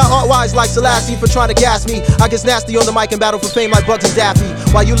archives. Thou art wise like Selassie for trying to gas me. I get nasty on the mic and battle for fame like Bugs and Daffy.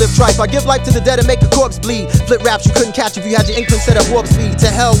 While you live trife, I give life to the dead and make the corpse bleed. Flip raps you couldn't catch if you had your inkling set at warp speed. To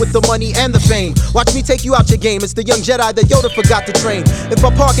hell with the money and the fame. Watch me take you out your game. It's the young Jedi that Yoda forgot to train. If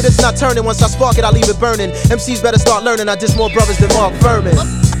I park it, it's not turning. Once I spark it, I leave it burning. MCs better start learning. I diss more brothers than Mark Furman.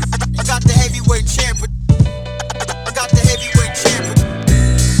 I got the heavyweight champion. I got the heavyweight champion.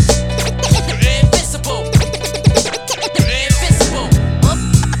 Invincible. Invincible.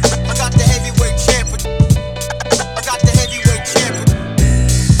 I got the heavyweight champion. I got the heavyweight champion.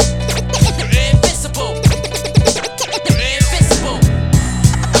 Invincible. Invincible.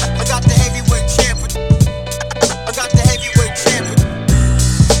 I got the heavyweight champion. I got the heavyweight champion.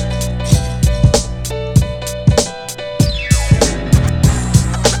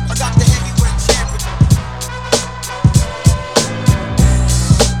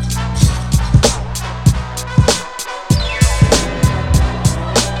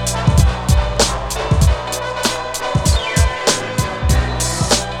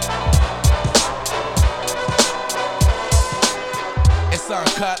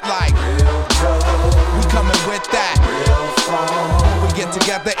 Uncut like we coming with that. When we get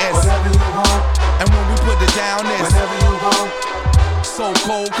together it's and when we put it down it's so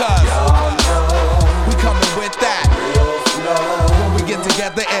cold cuz we coming with that. When we get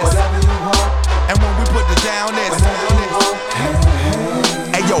together it's and when we put it down it's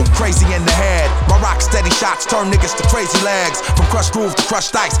Ayo, crazy in the head. My rock steady shots turn niggas to crazy legs. From crushed groove to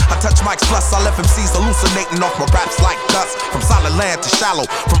crushed ice, I touch mics plus I left MCs hallucinating off my raps like dust. From solid land to shallow,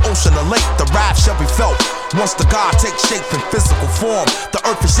 from ocean to lake, the wrath shall be felt. Once the God takes shape in physical form, the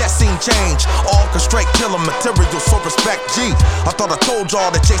earth is yet seen change. Orchestrate killer material, so respect G. I thought I told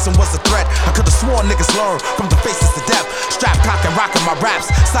y'all that Jason was a threat. I could've sworn niggas learn from the faces to death. Strap cock and rockin' my raps,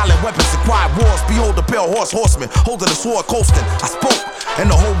 silent weapons and quiet wars. Behold the pale horseman, holding a sword coasting. I spoke,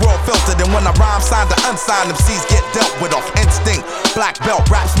 and the whole world felt it. And when I rhyme, signed to unsigned, MCs get dealt with off instinct. Black belt,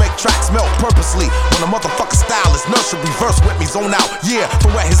 raps make tracks melt purposely. When a motherfucker style is nurtured, reverse with me, zone out. Yeah,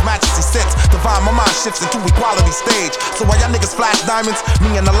 from where his majesty sits, divine, my mind shifts into equality stage. So while y'all niggas flash diamonds,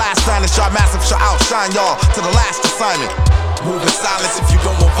 me and the last dinosaur massive shall outshine y'all to the last assignment. Move in silence if you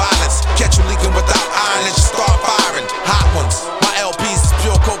don't want violence. Catch you leaking without iron and just start firing. Hot ones, my LPs is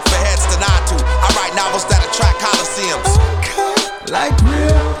pure coke for heads to nod to. I write novels that attract coliseums. Okay, like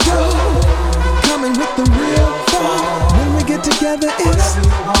real dope, coming with the real fun. When we get together it's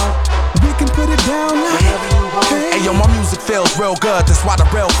we can put it down like hey yo, my music feels real good, that's why the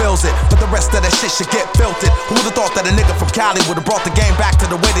rail feels it. But the rest of that shit should get filtered. Who would've thought that a nigga from Cali would've brought the game back to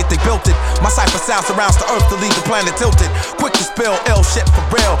the way that they built it? My cipher sound surrounds the earth to leave the planet tilted. Quick to spill ill shit for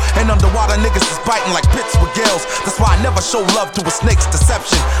real. And underwater niggas is biting like pits with gills. That's why I never show love to a snake's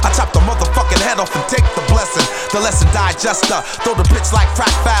deception. I chop the motherfucking head off and take the blessing. The lesson digester, throw the pitch like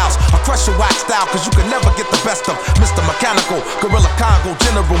crack fouls. I crush your wax style cause you can never get the best of Mr. Mechanical, Gorilla Congo,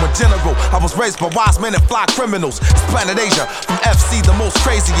 General and General. I was raised by wise men and fly criminals. It's PlanetAisa, from FC the most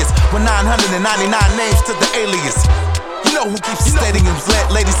craziest. With 999 names to the alias. You know who keeps the stadiums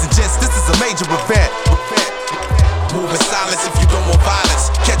lit, ladies and gents, this is a major event. Move in silence if you don't want violence.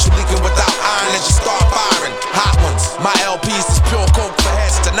 Catch you leaking without iron and just start firing. Hot ones, my LPs is pure coke for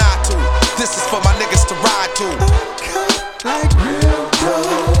heads to nod to. This is for my niggas to ride to. like real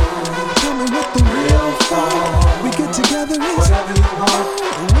dope, coming with the real fun. We get together it's whatever you want,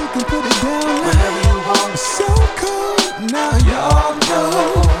 and we can put it down like whenever you want. It's so cold, now y'all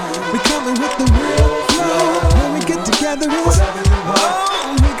know. We coming with the real flow. When we get together it's whatever you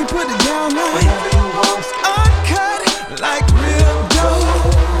want, we can put it down like whenever you want. It's uncut like real dope.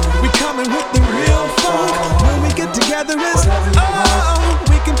 We coming with the real funk. When we get together it's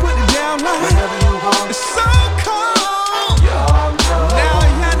we can put it down like whenever you want. It's so cold, y'all know. Now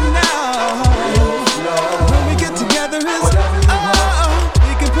you know. When we get together it's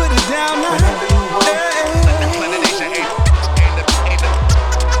we can put it down like whenever you want. PlanetAisa ain't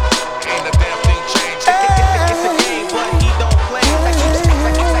a damn thing changed. It's a game, but he don't play. I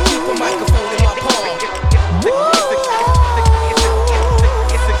keep a microphone in my palm. It's a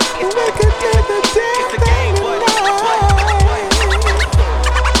game, but he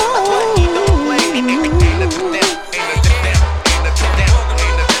don't play. Ain't a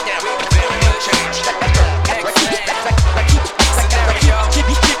damn change.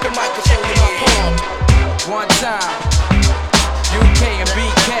 Keep the microphone in my palm. One time, UK and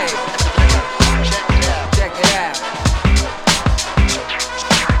BK. Check it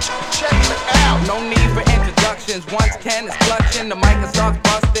out. No need for introductions. Once Ken is clutching, the mic starts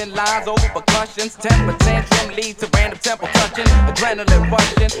busting lines over percussions. Temper tantrum leads to random temple touching. A adrenaline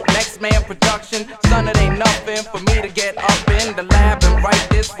rushing, next man production. Son, it ain't nothing for me to get up in the lab and write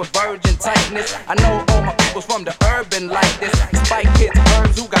this with virgin tightness. I know all my peoples from the urban like this. Spike kids,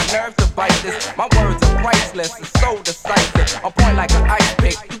 birds who got nerve to bite this. My words are priceless, it's so decisive. On point like an ice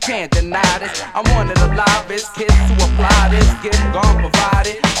pick, you can't deny this. I'm one of the livest kids to apply this. Gift gone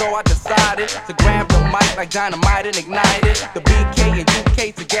provided, so I decided to grab the mic like dynamite and ignite it. The BK and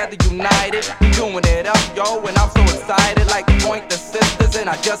UK together united. We doing it up, yo, and I'm so excited. Like the Pointer Sisters, and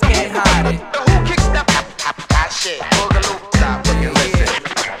I just can't hide it. Who kicks the shit? Boogaloo, stop, look and listen.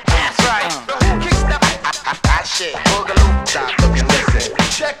 That's right. Who kicks the shit? Boogaloo, stop, look and listen.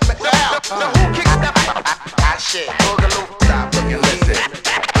 Check me out. Who kicks the shit? Boogaloo, stop, look and listen.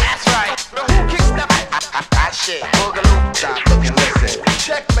 That's right. Who kicks the shit? Boogaloo, stop, look and listen.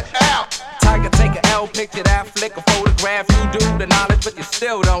 Check me out. Tiger, take a L, picture that, flick a photograph. You do the knowledge, but you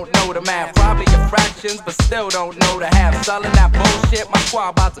still don't know the math. Probably your fractions, but still don't know the half. Selling that bullshit, my squad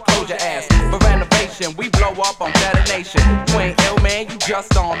about to close your ass. For renovation, we blow up on detonation. You ain't ill, man, you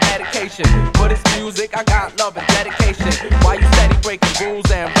just on medication. For this music, I got love and dedication. Why you steady breaking rules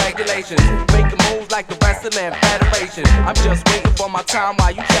and regulations? Making moves like the Wrestling Federation. I'm just waiting for my time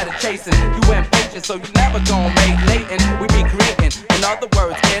while you cheddar chasing. You impatient, so you never gon' make latent. We be creating, in other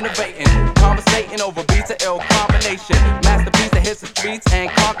words, innovating. Conversating over beats of ill combination. Masterpiece that hits the streets and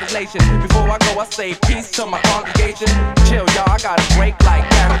conquers nations. Before I go, I say peace to my congregation. Chill, y'all, I got a break like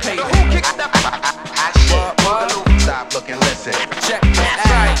Rampage. Who kicks the shit? Boogaloo, stop, look and listen. Check me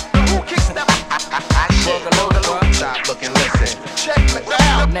out. Who kicks the shit? Boogaloo, stop, look and listen. Check me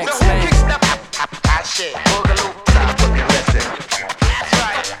out. Next who man. kicks the shit? Boogaloo, stop, look and listen. That's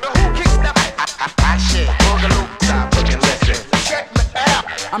right. Who kicks the shit? Boogaloo, stop, look and listen. Check me out.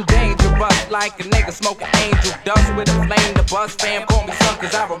 I'm dangerous like a nigga smoking angel dust with a flame to bust. Fam, call me son,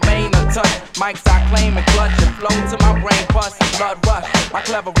 cause I remain untouched. Mics I claim and clutch and flow to my brain bust. Blood rush. My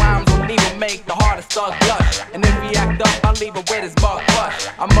clever rhymes will even make the hardest thug blush. And if he act up, I'll leave him with his buck rush.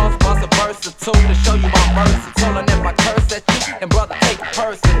 I must bust a verse or two to show you my versatile. And if I curse at you, then brother, take it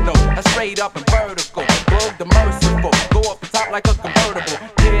personal. That's straight up and vertical. Boog the merciful. Go off the top like a convertible.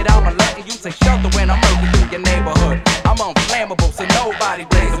 Kid, I'm alerting you, take shelter when I'm working through your neighborhood. I'm unflammable, so nobody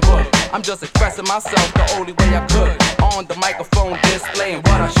blaze a book. I'm just expressing myself the only way I could. On the microphone, displaying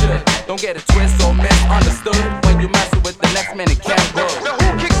what I should. Don't get it twisted or misunderstood when you messing with the next man in Camp Road.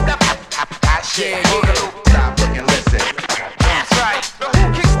 Who kicks the shit? Boogaloo, stop, look and listen. That's right.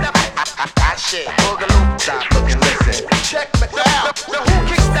 Who kicks the shit? Boogaloo, stop, look and listen. Check me out. Who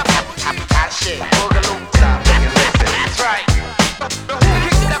kicks the shit? Boogaloo, stop, look and listen. That's right. Who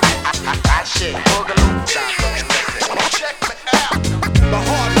kicks the shit? Boogaloo, stop, look and listen. Check me out. The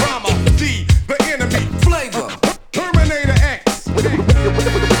hard drama, the enemy flavor. Terminator X.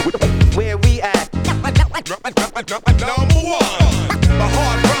 Where we at? Number one. The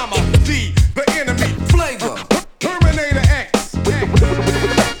hard drama, the enemy flavor. Terminator X.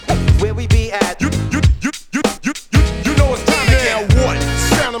 Where we be at? You know it's time to get what?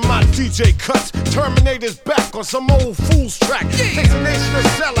 Sound of my DJ cuts. Terminator's back on some old fool's track. Takes a nation of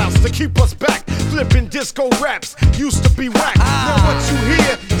sellouts to keep us back. Flipping disco raps used to be whack. Now what you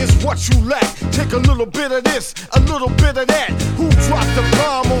hear is what you lack. Take a little bit of this, a little bit of that. Who dropped the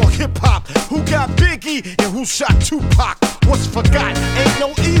bomb on hip hop? Who got Biggie and who shot Tupac? What's forgotten? Ain't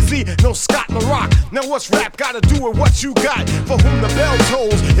no easy, no Scott LaRock. Now what's rap gotta do with what you got? For whom the bell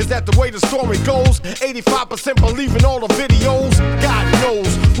tolls, is that the way the story goes? 85% believe in all the videos. God knows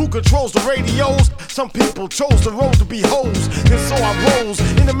who controls the radios. Some people chose the road to be hoes, and so I rose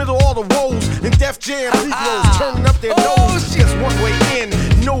in the middle of all the woes. And Def Jam Negroes turning up their nose. Just one way in,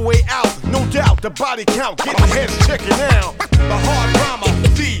 no way out. No doubt the body count, getting heads checking out. The hard drama,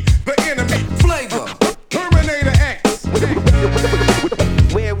 the enemy flavor. Terminator X.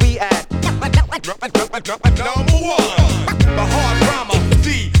 Where we at? Number one. The hard drama,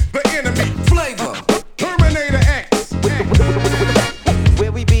 the enemy flavor. Terminator X.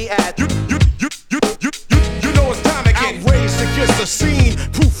 Where we be at? You know it's time to get outraged against the scene.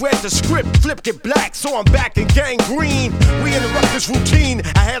 Proofread the script, flipped it black, so I'm back in gang green. We interrupt this routine.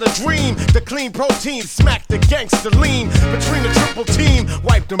 I had a dream. The clean protein smacked the gangster lean. Between the triple team,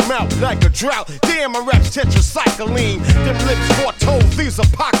 wiped them out like a drought. Damn, my rap's tetracycline. Them lips foretold these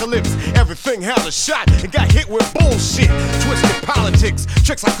apocalypse. Everything had a shot and got hit with bullshit. Twisted politics,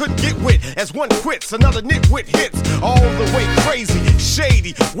 tricks I couldn't get with. As one quits, another nitwit hits. All the way crazy,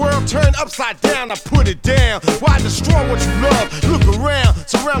 shady. World turned upside down, I put it down. Why destroy what you love? Look around,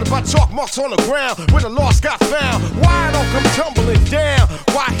 surrounded by chalk marks on the ground. Where the lost got found. Why it all come tumbling down?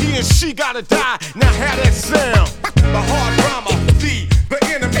 Why he and she gotta die? Now how that sound? The hard drama, the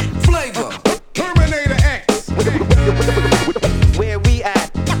enemy flavor. Terminator X.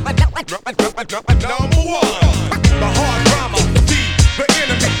 Number one, the hard drama, the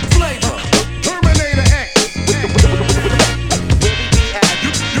enemy flavor, Terminator X.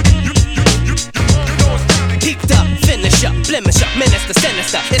 Heaped up, finish up, blemish up, menace the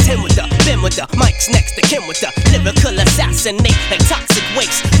sinister. It's him with the, Ben with the, Mike's next to Kim with the lyrical assassinate like toxic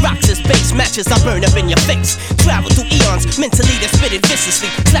waste. Rocks his base, matches I burn up in your face. Travel through eons, mentally they spit it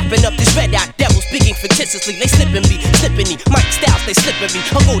viciously. Slapping up these red-eyed devils, speaking fictitiously. They slipping me, Mike styles, they slippery.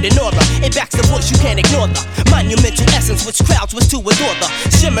 A golden aura, it backs the voice, you can't ignore the monumental essence which crowds was to adore the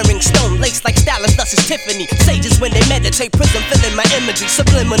shimmering stone lace like stylist, thus is Tiffany. Sages when they meditate, prism filling my imagery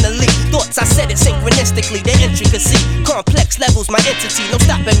subliminally. Thoughts I said it synchronistically, they intricacy. Complex levels, my entity, no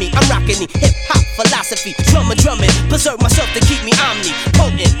stopping me. I'm rocking the hip-hop philosophy. Drumming, preserve myself to keep me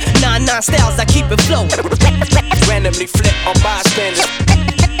omnipotent. 9 styles, I keep it flowing. Randomly flip on bystanders,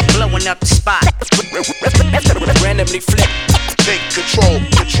 blowing up the spot. Randomly flip. Take control.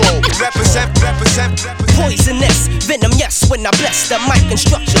 Represent. Poisonous, venom, yes, when I bless the mic and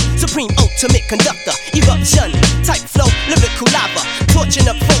structure. Supreme ultimate conductor, eruption, type flow, lyrical lava. Torching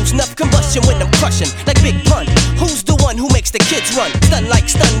up foes, enough combustion when I'm crushing. Like Big Pun, who's the one who makes the kids run? Stun like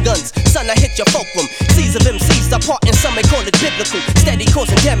stun guns, son, I hit your fulcrum. Seas of MCs apart and some may call it biblical. Steady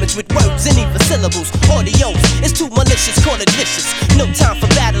causing damage with words and even syllables. Audios, it's too malicious, call it vicious. No time for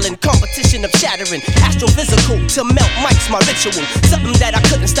battling, competition of shattering. Astrophysical, to melt mics, my ritual. Something that I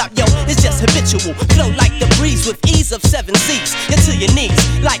couldn't stop, yo, it's just habitual. Flow like the breeze with ease of 7 C's. You're to your knees,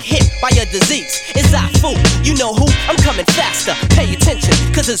 like hit by a disease. It's Afu, you know who? I'm coming faster. Pay attention,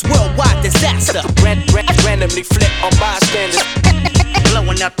 cause it's worldwide disaster. Randomly flip on bystanders,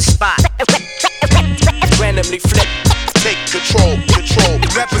 blowing up the spot. Randomly flip. Take control.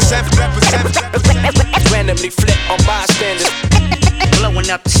 Represent. Randomly flip on bystanders,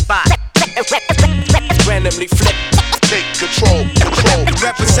 blowing up the spot. Randomly flip. Take control.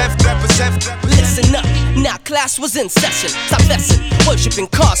 Represent. Listen up, now class was in session. Stop messing, worshipping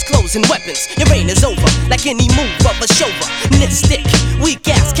cars, clothes, and weapons. Your reign is over, like any move of a chauvinistic. Weak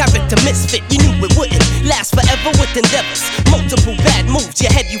ass character misfit, you knew it wouldn't last forever with endeavors. Multiple bad moves,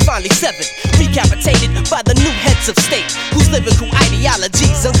 your head you finally severed. Recapitated by the new heads of state, whose lyrical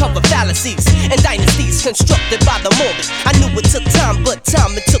ideologies uncover fallacies and dynasties constructed by the morbid. I knew it took time, but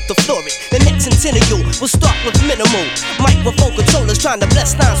time it took to floor it. The next centennial will start with minimal microphone controllers trying to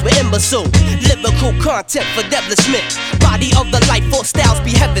bless lines with imbecile lyrical content for devilish men. Body of the life force styles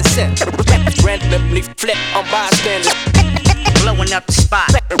be heaven sent. Randomly flip on bystanders, blowing up the spot.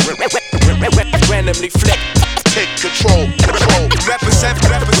 Randomly flip. Take control. Represent.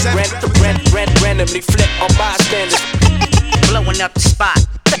 Randomly flip on bystanders, blowing up the spot.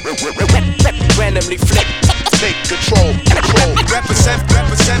 Randomly flip. Take control. Represent.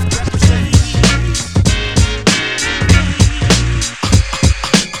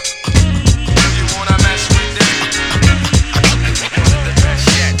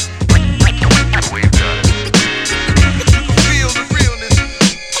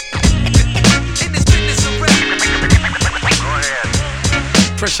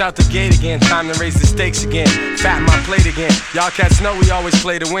 Fresh out the gate again, time to raise the stakes again. Fatten my plate again. Y'all cats know we always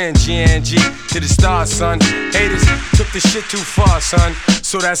play to win. G&G to the stars, son. Haters took the shit too far, son.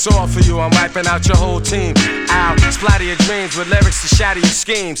 So that's all for you. I'm wiping out your whole team. Ow, splatter your dreams with lyrics to shatter your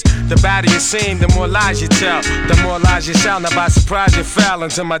schemes. The badder you seem, the more lies you tell. The more lies you shall. Now by surprise you fell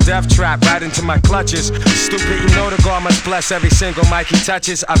into my death trap, right into my clutches. Stupid, you know the God must bless every single mic he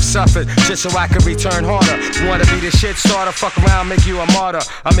touches. I've suffered just so I can return harder. Wanna be the shit starter, fuck around, make you a martyr.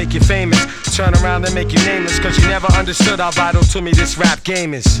 I'll make you famous, turn around and make you nameless. Cause you never understood how vital to me this rap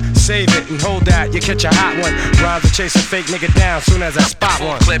game is. Save it and hold that, you catch a hot one. Rhymes to chase a fake nigga down soon as I spot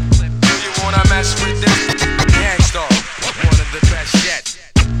one. Clip. Do you wanna mess with this? Gangstarr, one of the best yet.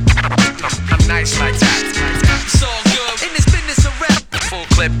 I'm nice like that. It's all good in this business of rap. Full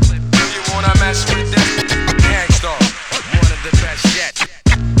clip. Do you wanna mess with this? Gangstarr, one of the best yet.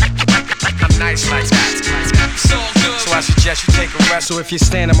 I'm nice like that. It's all good. So I suggest you take a rest. So if you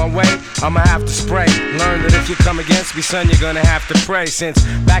stand in my way, I'ma have to spray. Learn that if you come against me, son, you're gonna have to pray. Since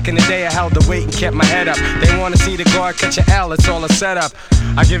back in the day I held the weight and kept my head up. They wanna see the guard catch a L, it's all a setup.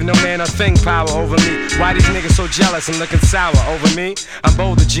 I give no man a thing power over me. Why these niggas so jealous and looking sour over me? I'm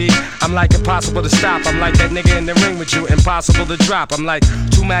bolder, G. I'm like impossible to stop. I'm like that nigga in the ring with you, impossible to drop. I'm like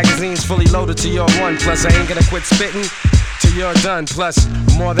 2 magazines fully loaded to your 1. Plus I ain't gonna quit spitting till you're done. Plus,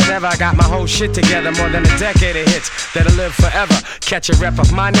 more than ever, I got my whole shit together. More than a decade of hits that'll live forever. Catch a rep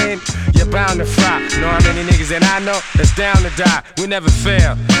of my name, you're bound to fry. Know how many niggas that I know that's down to die. We never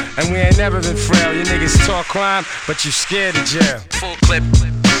fail, and we ain't never been frail. You niggas talk crime, but you scared of jail. Full clip. Do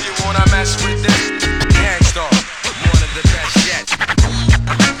you wanna mess with this? Gangstarr, one of the best yet.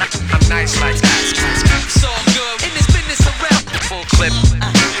 I'm nice like that. It's all good in this business around. Full clip.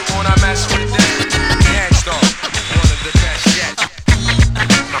 You wanna mess with this? Gangstarr, one of the best yet.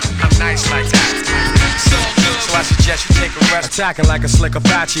 I'm nice like that. It's all good. So I suggest you take a rest. Attacking like a slick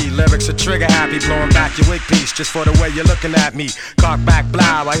Apache. Lyrics are trigger happy. Blowing back your wig piece just for the way you're looking at me. Cock back, blow.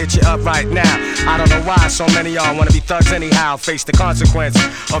 I hit you up right now. I don't know why so many y'all wanna be thugs anyhow. Face the consequence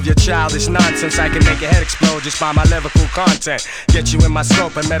of your childish nonsense. I can make your head explode just by my lyrical content. Get you in my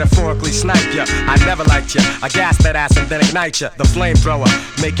scope and metaphorically snipe ya. I never liked ya. I gas that ass and then ignite ya. The flamethrower.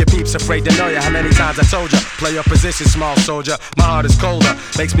 Make your peeps afraid to know ya. How many times I told ya? Play your position, small soldier. My heart is colder.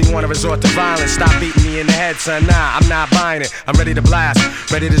 Makes me wanna resort to violence. Stop beating me in the head, son. Nah, I'm not buying it. I'm ready to blast.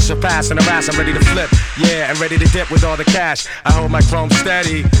 Ready to surpass and harass. I'm ready to flip. Yeah, and ready to dip with all the cash. I hold my chrome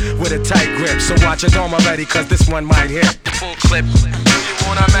steady with a tight grip. So watch your dome already, cause this one might hit. Full clip. You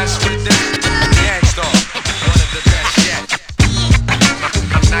wanna mess with this? Gangstarr, one of the best yet.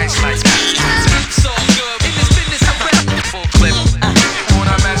 I'm nice like that. It's all good in this business around. Full clip. You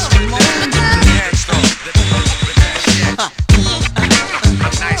wanna mess with this? Gangstarr, the best yet.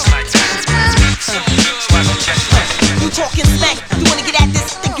 I'm nice like that. So I suggest this. You talking smack, you wanna get at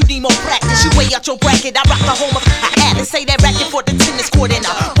this? Think you need more practice, you way out your bracket. I rock the home of Atlas, say that racket for the tennis court. And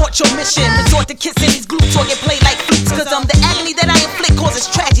I bought your mission, resort to kissing these glutes or get played like flutes. Cause I'm the agony that I inflict causes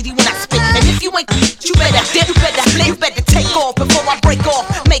tragedy when I spit. And if you ain't, you better dip, you better flip, you better take off before I break off,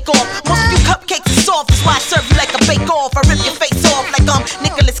 make off. Most of you cupcakes are soft, that's why I serve you like a bake off. I rip your face off like I'm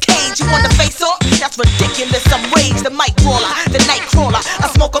Nicolas Cage. You want the face off? That's ridiculous, I'm Rage, the mic brawler, the night crawler. I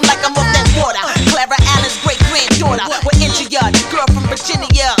smoke 'em like I'm off that water. Clara Allen's great granddaughter, we're engineered, girl from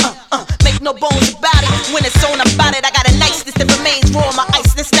Virginia. Make no bones about it, when it's on about it. I got a niceness that remains raw, my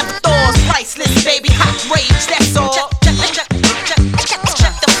iceness never thaws. Priceless, baby, hot rage, that's all. Check the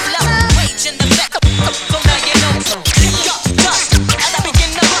flow, rage in the back, so now you know. As I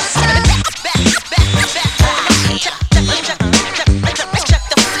begin to back, check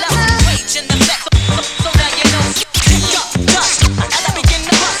the flow, rage in the back, so now you know. As I begin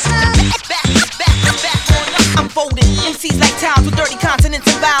to back, I'm folding MCs like towns with dirty continents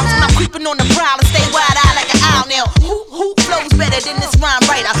and vowels. When I'm creeping on the prowl and stay wide-eyed like an owl. Now, who flows better than this rhyme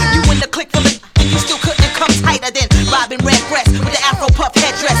writer? You in the click full of and you still couldn't come tighter than Robin Redbreast with the Afro puff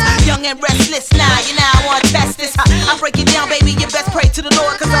headdress. Young and restless, nah, you know I wanna test this. I break it down, baby, you best pray to the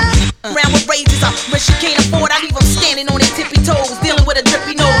Lord. Cause I'm around with rages, rich you can't afford. I leave them standing on their tippy toes, dealing with a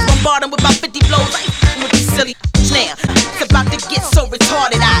drippy nose. Bombard them with about 50 blows. I ain't with these silly now. It's about to get so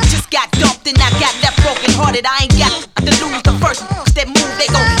retarded. I just got dumped and I got left broken hearted. I ain't got to lose the first that move, they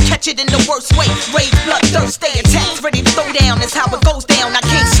gon' catch it in the worst way. Rage, blood, thirst, stay attacked, ready to throw down. That's how it goes down, I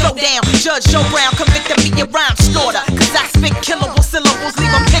can't slow down. Judge Joe Brown, convicted me your rhyme slaughter. Cause I spit killable syllables,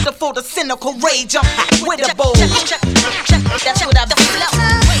 leave them pitiful. The cynical rage, I'm hot with a bowl. That's what I do.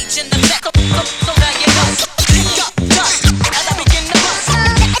 Rage in the back, so now you know. As I begin to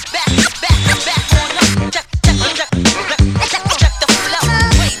back on up. Check the flow.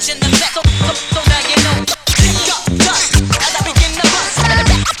 Rage in the back, so now you know. As I begin to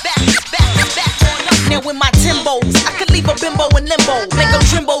back on up. Now with my Timbos, I could leave a bimbo in limbo. Make them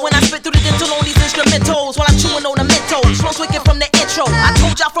tremble when I spit through the dental on these instrumentals. While I'm chewing on the Mentos, flows wicked from the intro. I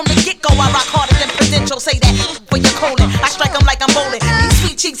told y'all from the get-go I rock harder than Prudential. Say that for your colon, I strike them like I'm bowling. These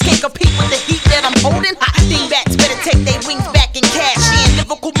sweet cheeks can't compete with the heat that I'm holding. Dingbats better take their wings back and cash in.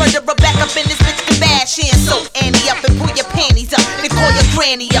 Lyrical murderer back up in this bitch to bash in. So Annie up and pull your panties up. Then call your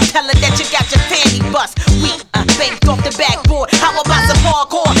granny up, tell her that you got your fanny bust. We banked off the backboard. How about some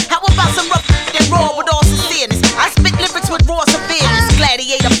hardcore? How about some rough and raw with all sincereness? I spit lyrics with raw severeness.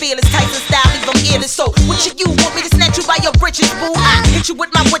 Gladiator, fearless, Tyson style, leave them earless. So what you want me to snatch you by your britches, boo? I hit you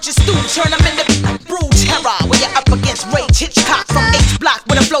with my witches stew, turn them into brew terror. When you're up against Rage Hitchcock from H Block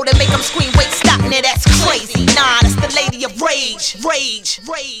with a flow that make them scream, wait, stop, now that's crazy. Nah, that's the Lady of Rage. Rage.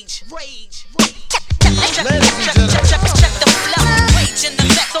 Check the flow, rage in the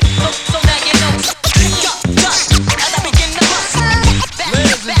back, so now you know. As I begin to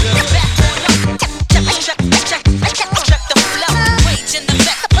back on up. Check the flow, rage in the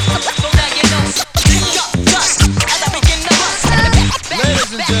back, so now you know. As I begin to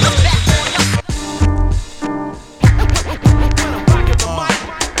back on up.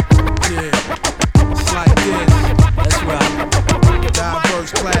 Yeah, it's like this. That's right.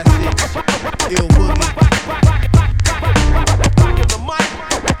 Diverse classics, ill boogie.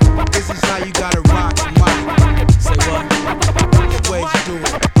 This is how you gotta rock the mic. Say what? This way you do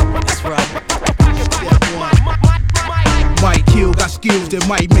it. That's right. Step one. Might kill, got skills that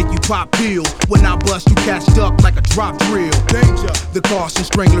might make you pop pill. When I bust, you catched up like a drop drill. Danger. The Carson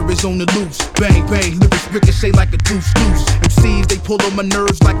Strangler is on the loose. Bang, bang, lyrics ricochet like a deuce. MCs, they pull on my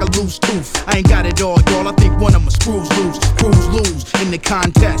nerves like a loose tooth. I ain't got it all, y'all. I think one of my screws loose. Screws lose in the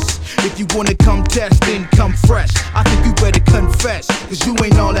contest. If you wanna come test, then come fresh. I think you better confess, cause you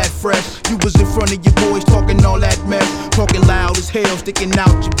ain't all that fresh. You was in front of your boys talking all that mess. Talking loud as hell, sticking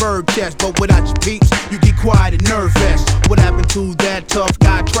out your bird chest. But without your peeps, you get quiet and nervous. What happened to that tough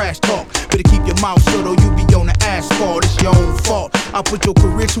guy trash talk? Better keep your mouth shut or you be on the asphalt. It's your own fault. I put your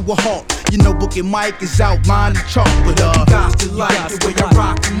career to a halt. You know Bookie Mike is outlined the chalk. But you guys to like the way I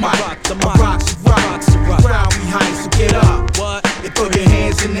rock the mic. I rocks the crowd behind, so get up. What? And throw your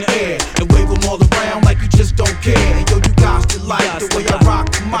hands in the air and wave them all around like you just don't care. And yo, you guys to like the way I rock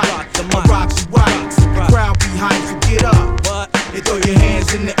the mic. I rocks the crowd behind, so get up. What? And throw your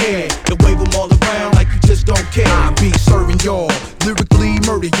hands in the air and wave them all around like you just don't care. I be serving y'all, lyrically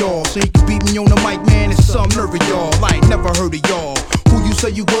murder y'all. So you can beat me on the mic, man, it's some nerve of y'all. I ain't never heard of y'all. Who you say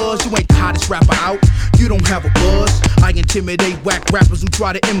you was? You ain't the hottest rapper out. You don't have a buzz. I intimidate whack rappers who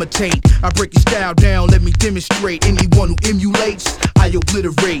try to imitate. I break your style down, let me demonstrate. Anyone who emulates, I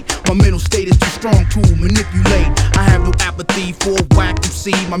obliterate. My mental state is too strong to manipulate. I have no apathy for a whack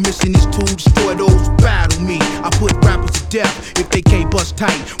MC. My mission is to destroy those who battle me. I put rappers to death if they can't bust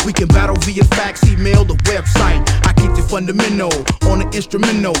tight. We can battle via fax, email, the website. I keep it fundamental on the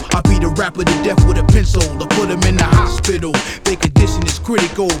instrumental. I beat a rapper to death with a pencil. I put him in the hospital. Their condition is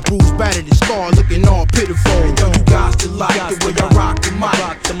critical. Bruised, battered, and scarred, looking all pitiful. Yo, you guys to like the way I rock the mic.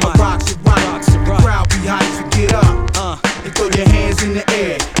 I rocks the crowd behind, so get up. And throw your hands in the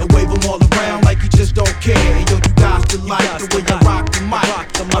air and wave them all around like you just don't care. And yo, you guys to like the way I rock the mic. I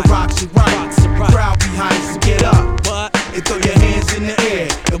rocks the crowd behind, so get up. And throw your hands in the air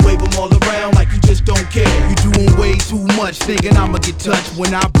and wave them all around like you just don't care. You doing way too much, thinking I'ma get touched.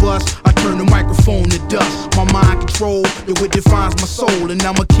 When I bust, I turn the microphone to dust. My mind control, it what defines my soul. And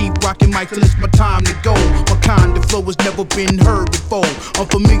I'ma keep rocking mic till it's my time to go. My kind of flow has never been heard before. I'm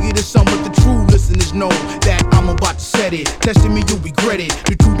familiar to some, but the true listeners know that I'm about to set it. Testing me, you'll regret it.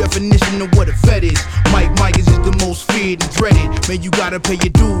 The true definition of what a vet is. Mike is the most feared and dreaded. Man, you gotta pay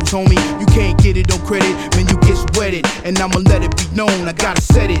your dues, homie. You can't get it on credit, man, you get sweated. And I'ma let it be known, I gotta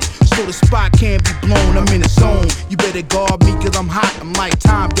set it so the spot can't be blown. I'm in the zone. You better guard me, cause I'm hot. I'm like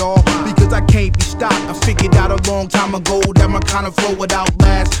time, y'all. Because I can't be stopped. I figured out a long time ago that my kind of flow would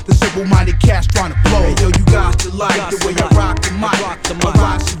outlast the simple-minded cats trying to blow. Hey, yo, you guys to like the way I rock the mic. I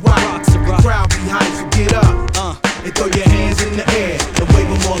rocks the crowd behind, so get up. And throw your hands in the air and wave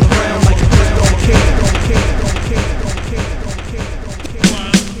them all around like you just don't care. Don't care, don't care, don't care, don't care, don't care.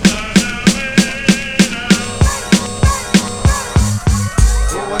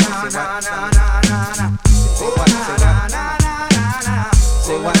 Say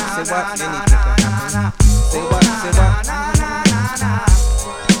what?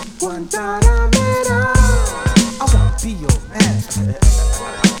 Guantanamera, I wanna be your man.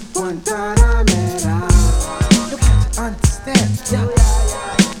 Guantanamera, you got to understand.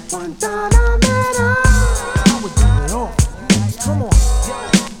 Guantanamera, I would do it all. Come on,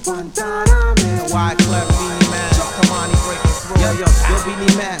 Guantanamera. Wycleff&BeenieMan, come on, he breaking through. Yo,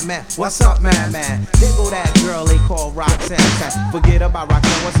 BeenieMan, what's up, man? There go that girl they call Roxanne. Forget about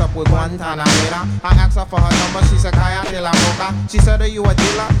Roxanne, what's up with Guantanamera? I asked her for her number, she said, Cállate la boca. She said, are you a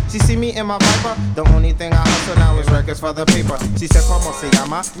dealer? She see me in my Viper. The only thing I hustle now is records for the paper. She said, ¿Cómo se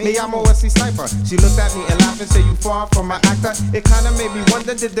llama? Me llamo Wesley Sniper. She looked at me and laughed and said, you far from my actor. It kinda made me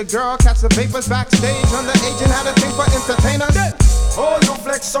wonder, did the girl catch the vapors backstage? Underage and had a thing for entertainers? Oh, you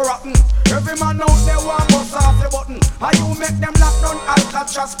flex so rotten. Every man out there want bust off the button. How you make them lock down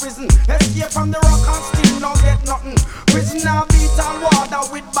Alcatraz prison? Escape from the rock and still not get nothing. Prisoner beat all water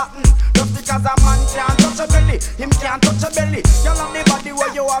with button. Just because a man can't touch a belly, him can't touch a belly. You love the body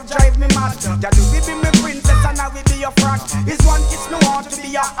where you have drive me mad. That you be me princess and I will be your frack. Is one kiss me want to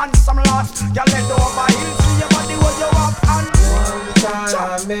be your handsome lad. You let over hill to your body where you have and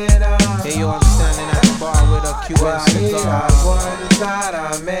Hey yo, I'm standing at the bar with a QS cigar.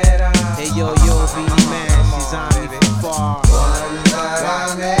 Hey yo, BeenieMan, she's on me from far.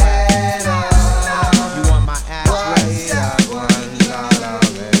 You want my ass right here?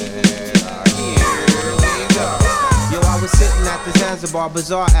 Here we go. Yo, I was sitting at the bar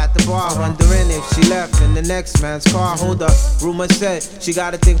bazaar at the bar, wondering if she left in the next man's car. Hold up, rumor said she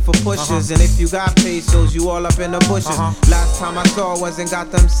got a thing for pushers, and if you got pesos, you all up in the bushes. Last time I saw was in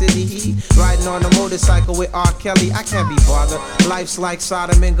Gotham City, riding on a motorcycle with R. Kelly. I can't be bothered. Life's like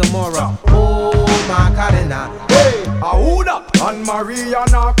Sodom and Gomorrah. Oh my God, and hey, Afu-Ra and Maria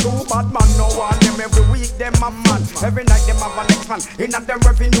not too bad man. No one them every week them a man. Every night them have a next man. In them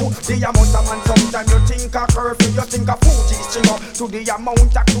revenue, the amount of man. Sometimes you think a curfew, you think a Fuji string up to the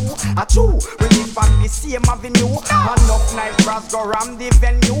amount of two. A two, we live on the same avenue. Enough night brass go ram the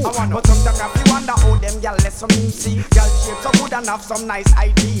venue. But sometimes I feel wonder how them gyal let some see. Gyal shape so good and have some nice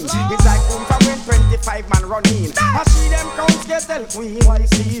ID. It's like from when 25 man run in. I see them counts get tell we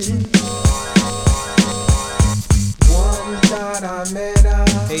see. One thought I met her.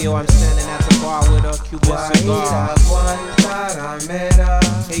 Hey yo, I'm standing at the bar with a Cuban cigar. One thought I met her.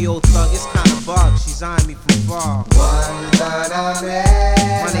 Hey yo, thug, it's kinda bug. She's eyeing me from far. One thought I met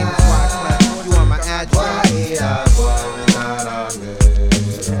her. My name is Wycleff. You want my address? One thought I met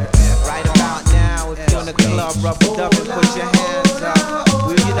her. Right about now, if you're in the club, rub it up and put your hands up.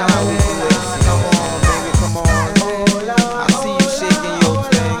 Well, you know how we do it. Come on, baby, come on. I see you shaking your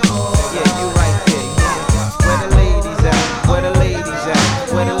thing. Yeah, you right there. Yeah. Where the ladies at? Where the ladies at?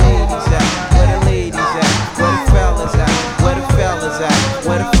 Where the ladies at? Where the ladies at? Where the fellas at? Where the fellas at?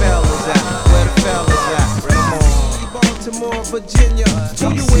 Where the fellas at? Where the fellas at? Come on. Baltimore, Virginia. Who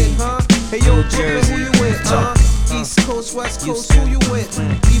you with, huh? Hey, yo, Brooklyn, who you with, huh? East Coast, West Coast, who you with?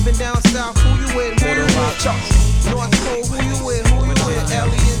 Even down south, who you with? Who you with? North Pole, who you with? Who you with?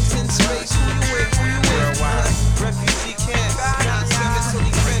 Aliens in space, who you with? Who you with? Refugee camp, 9/7 till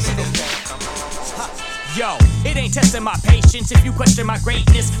he finished. Yo, it ain't testing my patience if you question my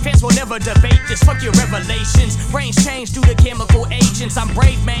greatness. Fans will never debate this, fuck your revelations. Brains change due to chemical agents. I'm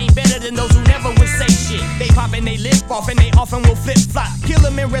brave, man, better than those who never would say shit. They pop and they lip off and they often will flip-flop. Kill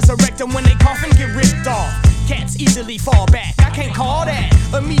them and resurrect them when they cough and get ripped off. Cats easily fall back, I can't call that.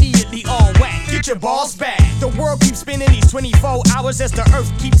 Immediately all whack, get your balls back. The world keeps spinning these 24 hours as the earth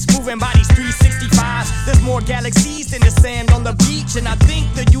keeps moving by these 365s. There's more galaxies than the sand on the beach, and I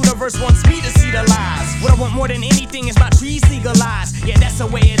think the universe wants me to see the lies. What I want more than anything is my trees legalized. Yeah, that's the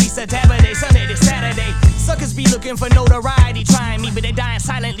way at least a Saturday, Sunday to Saturday. Suckers be looking for notoriety, trying me, but they dying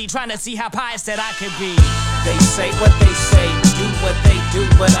silently, trying to see how pious that I could be. They say what they say, do what they do,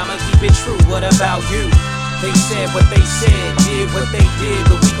 but I'ma keep it true. What about you? They said what they said, did what they did,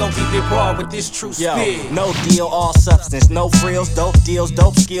 but we gon' keep it raw with this true spit. No deal, all substance, no frills, dope deals,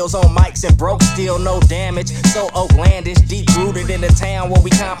 dope skills on mics and broke steel, no damage. So Oaklandish, deep rooted in the town where we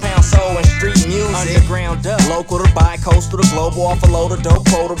compound soul and street music. Underground up, local to bi-coastal to global, off a load of dope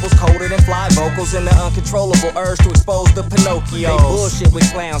quotables, coded and fly vocals, and the uncontrollable urge to expose the Pinocchios. They bullshit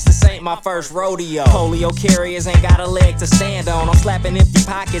with clowns, this ain't my first rodeo. Polio carriers ain't got a leg to stand on. I'm slapping empty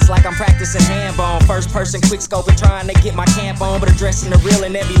pockets like I'm practicing handbone. First person quick scoping, trying to get my camp on, but addressing the real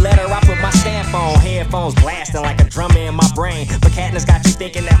in every letter I put my stamp on. Headphones blasting like a drummer in my brain, but Katniss got you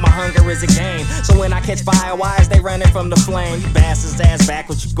thinking that my hunger is a game. So when I catch fire, why is they running from the flame? You bastards ass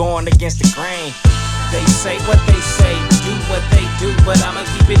backwards, you going against the grain. They say what they say, do what they do, but I'ma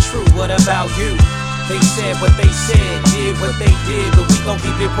keep it true. What about you? They said what they said, did what they did, but we gon'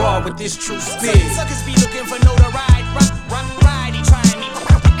 keep it raw with this true spit. Suckers be looking for notoriety, trying me.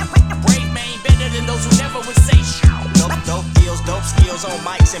 Brave man, better than those who never would say shit. Dope deals, dope skills on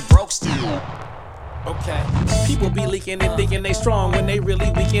mics and broke steel. Okay. People be leaking and thinking they strong when they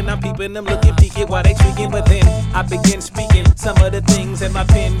really weakin'. I'm peeping them looking peeking while they tweaking, but then I begin speaking some of the things that my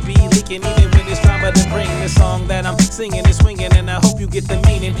pen be leaking. Even when it's drama to bring the song that I'm singing and swinging, and I hope you get the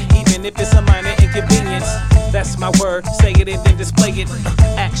meaning, even if it's a minor inconvenience. That's my word, say it and then display it.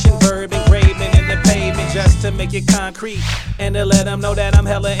 Action verb engraving in the pavement just to make it concrete, and to let them know that I'm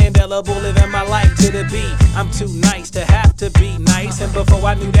hella indelible, living my life to the beat. I'm too nice to have to be nice, and before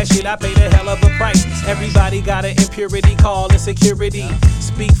I knew that shit, I paid a hell of a price. Everybody got an impurity called insecurity.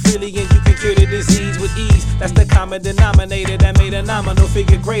 Speak freely and you can cure the disease with ease. That's the common denominator that made a nominal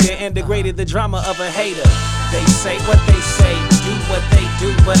figure greater and degraded the drama of a hater. They say what they say, do what they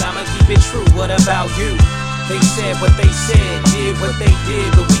do, but I'ma keep it true. What about you? They said what they said, did what they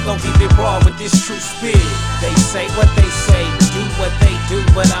did, but we gon' keep it raw with this true spit. They say what they say, do what they do,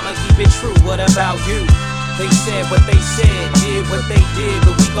 but I'ma keep it true. What about you? They said what they said, did what they did,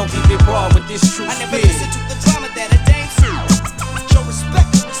 but we gon' keep it raw with this true spit. I never listened to the drama that I dang through. Show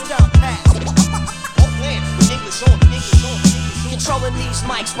respect to the style past. Oakland, with English on, English on. Controlling these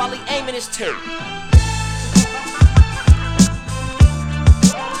mics while he aiming his turn.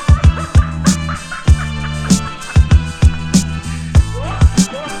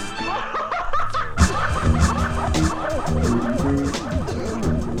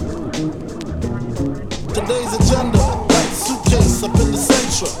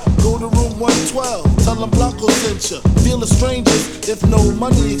 Sinatra. Go to room 112, tell them Blanco sent ya. Feel the strangers if no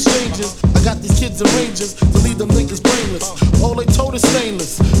money exchanges. I got these kids and rangers to leave them niggas brainless. All they told is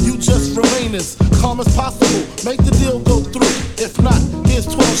stainless, you just remain as calm as possible. Make the deal go through. If not, here's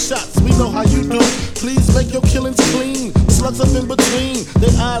 12 shots, we know how you do. Please make your killings clean. Slugs up in between,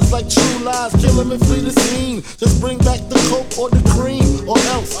 their eyes like true lies. Kill them and flee the scene. Just bring back the coke or the cream, or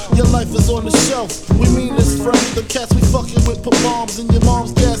else your life is on the shelf. We mean this, friend. The cats we fucking with put bombs in your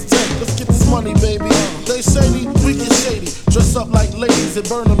mom's gas tank. Let's get this money, baby. They shady, we get shady. Dress up like ladies and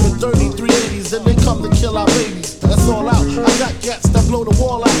burn them in dirty 380s. Then they come to kill our babies. That's all out. I got gats that blow the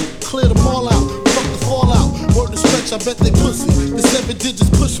wall out, clear them all out. Fuck the fallout. Word to stretch, I bet they pussy. The 7 digits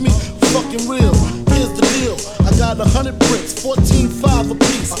push me, fucking real. Here's the deal. I got 100 bricks, 14.5 a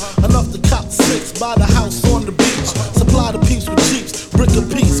piece. Enough to cop 6, buy the house on the beach. Supply the peeps with jeeps, brick a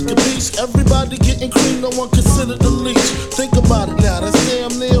piece, capiche? Everybody getting cream, no one considered the leech. Think about it now, that's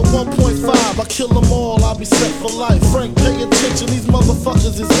damn near 1.5. I kill them all, I'll be set for life. Frank, pay attention, these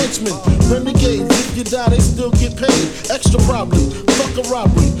motherfuckers is henchmen. Renegades, if you die, they still get paid. Extra probably, fuck a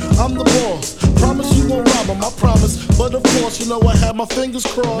robbery. I'm the boss, promise you won't rob them, I promise. But of course, you know I have my fingers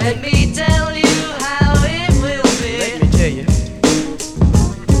crossed. Let me tell you how it will be. Let me tell you.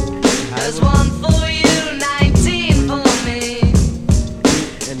 There's one for you, 19 for me.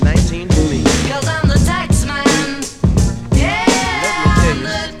 And 19 for me. Cause I'm the tax man. Yeah, I'm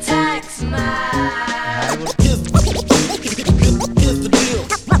the tax man. Here's the deal.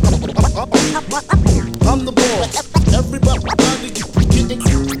 I'm the boss. Everybody getting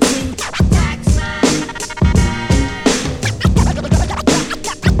cream. Tax man.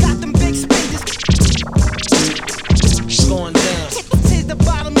 Got them big spenders. Going down. Here's the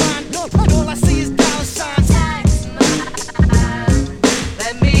bottom line. All I see is dollar signs. Tax man.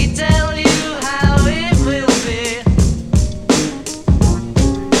 Let me tell you how it will be.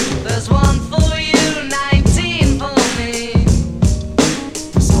 There's one for you, 19 for me.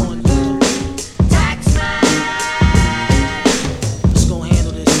 It's going down. Tax man. Let's go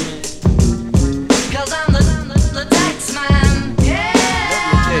handle this, man. Cause I'm the tax man.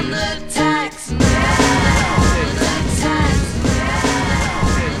 Yeah, I'm the tax man.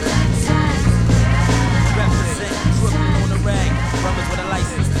 Represent Brooklyn on the rag. Brothers with a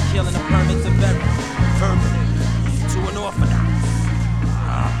license to kill and a permit to bury. Permanent to an orphanage.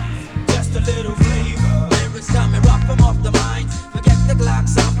 Just a little flavor. Lyrics got me rock from off the mind. Forget the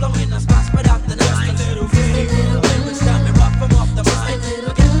Glocks, I'm blowing the spots, but out the nine. Just a little flavor. Lyrics got me rock from off the mind.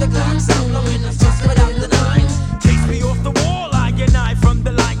 Forget the Glocks, I'm blowing the spots, but out the nine. Chase me off the wall, I and I from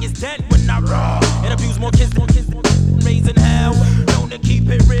the lion's den when I raw. And abuse more kids, raising hell. Known to keep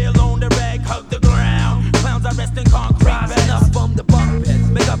it real on the rag, hug the ground. Clowns I rest in concrete. Rise up from the bunk beds,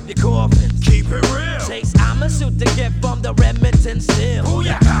 make up your coffin. Keep it real. Chase, I'm a suit to get from the Remington still. Who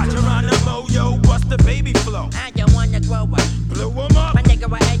ya got? Geronimo, yo, what's the baby flow? I don't wanna grow up. Blew 'em up. My nigga,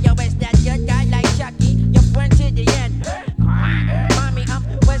 what AOS, that good guy like Chucky. Your friend to the end. Mommy,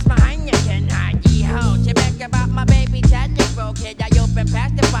 where's my Heineken? Ho, she back about my baby technical kid. I open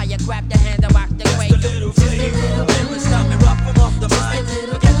past the fire, grab the hand and walk the way. Just a little flavor. Lyrics got me rock from off the mind.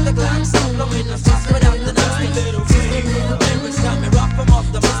 Forget the Glocks, I'm blowing the spots without the nine. Just a little flavor. Lyrics got me rock from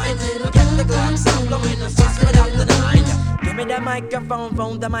off the mind. Forget the Glocks, I'm blowing the spots without the nine. Give me the microphone,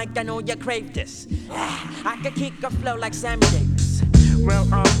 phone the mic, I know you crave this. I could kick a flow like Sammy Davis. Well,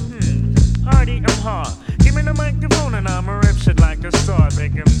 hardy, I'm hard. Give me the microphone and I'ma rip shit like a star.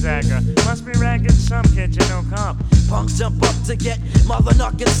 Big and dagger. Must be ragged, some kid, you know, comp. Punks jump up to get mother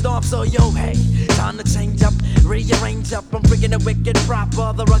knocking stomp. So yo, hey, time to change up, rearrange up. I'm bringing a wicked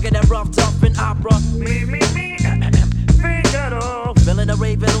proper, the rugged and rough, tough and opera. Me, Figaro. Feeling a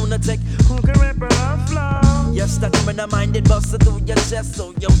raving lunatic who can rip it off flow. Yes, that criminal-minded buster through your chest.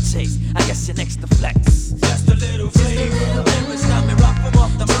 So yo, Chase, I guess you're next to flex. Just a little flavor. Lyrics got me rock from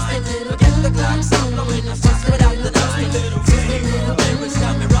off the mind. Forget the Glocks, I'm blowing the spots without the nine. Just a little flavor. Lyrics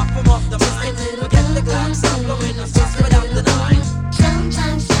got me rock from off the mind. Forget the Glocks, I'm blowing the spots without the nine.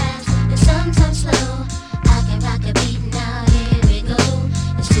 Sometimes fast and sometimes slow. I can rock a beat now, here we go.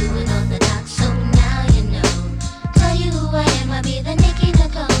 It's to an orthodox, so now you know. Tell you who I am, I'll be the Nicki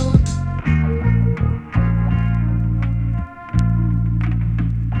Nicole.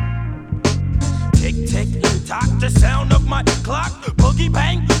 Tick, tick, tock, the sound of my clock. Boogie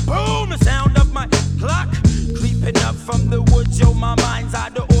bang, boom, the sound of my clock. Creeping up from the woods, yo, my mind's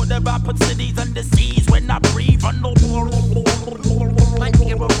out of order. I put cities under siege when I breathe.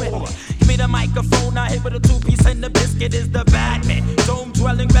 Give me the microphone, I hit with a 2-piece and the biscuit is the Batman. Dome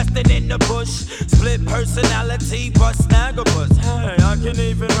dwelling, resting in the bush. Split personality, bust snagabus. Hey, I can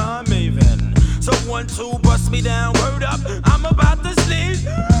even rhyme even. So 1, 2, bust me down, word up, I'm about to sneeze.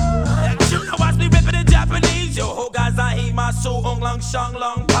 shong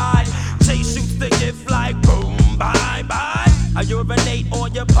long pie. Chase shoots the gift like boom, bye bye. I urinate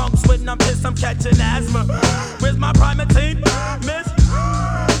on your punks when I'm pissed, I'm catching asthma. Where's my primatine? Miss?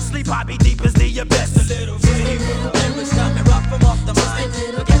 Sleep hoppy deep is the best. A little free. Lyrics got me rough from off the mic.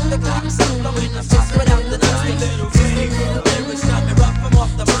 Forget the clock, stop blowing the fuck without the night. Little free. Lyrics got me rough from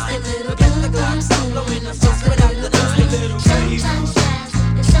off the mic. Forget the clock, stop blowing the fuck without the night. Little free. Sometimes fast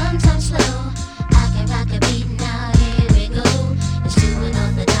and sometimes slow. I can rock a beat now, here we go. It's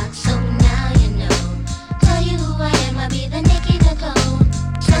IlUnorthodox, so now you know. Tell you who I am, I'll be the Nicki Nicole.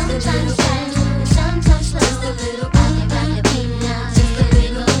 Sometimes fast and sometimes slow. I can rock a beat now, here we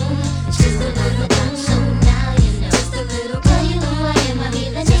go. It's IlUnorthodox, so now you know. Tell you who I am, I'll be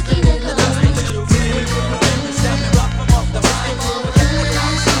the Nicki Nicole.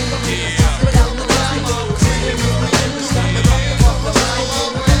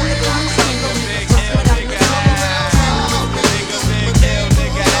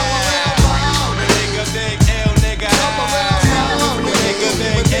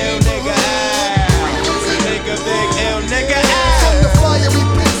 From the fiery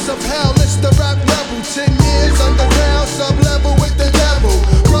pits of hell, it's the rap rebel. 10 years underground, sub-level with the devil.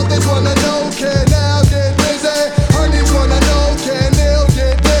 Brothers wanna know, can Al get busy? Honeys wanna know, can Neil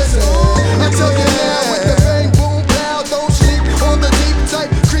get busy? I tell you now, with the bang, boom, pow, don't sleep on the deep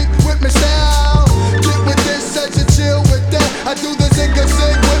type, creep with me style. Get with this, set you chill with that. I do the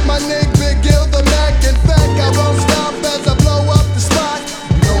zig-a-zig with my nigga Big Ill, the Mac. In fact, I won't stop as I blow up the spot.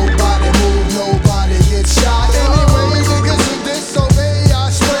 Nobody move, nobody get shot. Anyway, niggas who disobey, I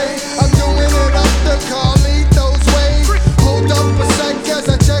spray. I'm doing it up the Carlitos way. Hold up a sec as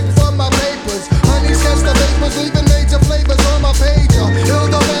I check for my papers. Honeys catch the vapors, leaving major flavors on my pager.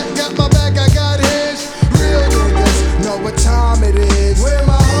 Ilove got my back, I got his. Real niggas know what time it is. Where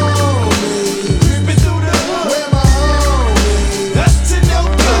my homies? Creeping through the hood. Where my homies? That's to no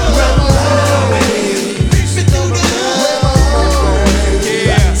good. Where my homies? Creeping through the hood. Where my homies?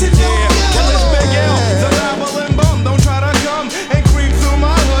 That's to no good. Killers Big L, the rattling bum. Don't try to come and creep through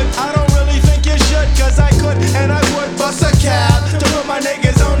my hood. I don't really think you should, cause I could and I would bust a cab to put my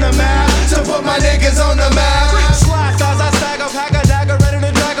niggas on the map. To put my niggas on the map. Slice as I stack up, hack a dagger, ready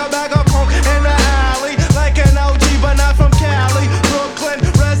to drag a bag up home in the alley. Like an OG, but not from Cali. Brooklyn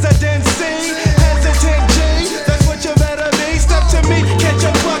residency. Hesitant G, that's what you better be. Step to me, catch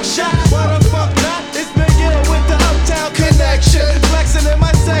a buck shot. Why the fuck not? It's Big L with the uptown connection. Flexing in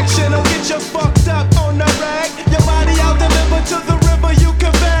my section, I'll get you fucked up on the rag. Your body out the river to the river you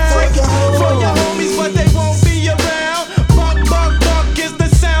can bag. For your homies, but they won't be around. Buck, buck, buck is the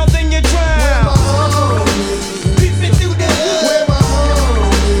sound, then you drown. Peeping through the hood. Where my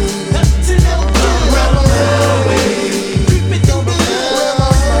homies? Up to no good. Where my homies? Peeping through the hood. Where my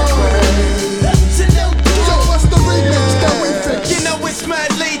homies? Up to no good. So what's the remix that we fix? You know it's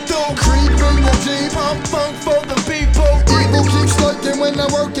mad lethal. Creep in your Jeep. Pump funk for the people. Evil keeps lurking when I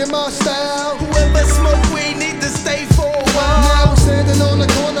work in my style. Whoever smoke weed need to stay for a while. Now we're standing on the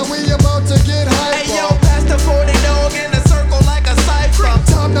corner, we about to get hyper. Hey yo, pass the 40 dog in a circle like a cipher.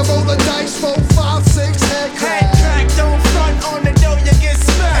 Time to roll the dice, 4, 5, 6, head Head crack, don't front on the dough, you get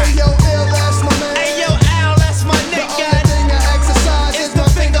smacked. Hey yo, Ill, that's my man. Hey yo, Al, that's my The nigga. only thing I exercise It's is the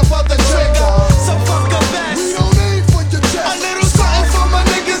finger for the trigger. So fuck a vest. We don't need for your chest. A little something for my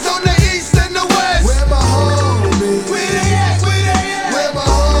niggas on the east and the west. Where my homies? Where they at? Where they at? Where my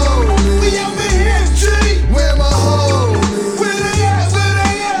homies? We over here, G. Where my homies? Where they at? Where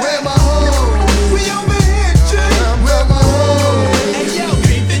they at? Where my homies? We over here, G. Where my homies? Hey yo,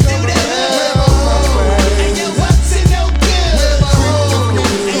 creeping through the hood. Where my homies? Hey yo, what's it no good? Where my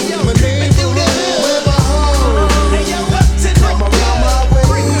homies? Hey yo, creeping through the hood. Where my homies? Hey yo, what's it no Come good? around my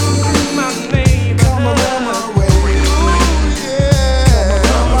way. My name. Come around my way. Yeah.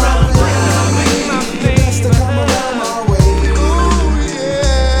 Come around my way. My name. Has to come around my way. Ooh,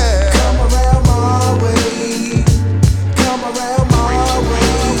 yeah. Come around my way. Come around my way.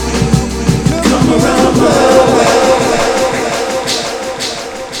 Come around my way.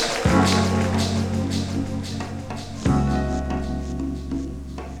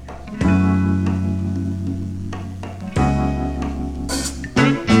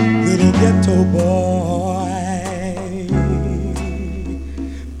 Little ghetto boy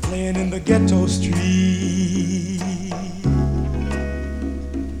playing in the ghetto street.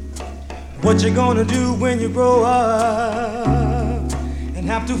 What you gonna do when you grow up and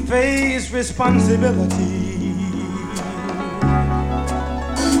have to face responsibility?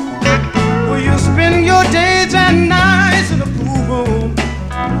 Will you spend your days and nights in a pool room?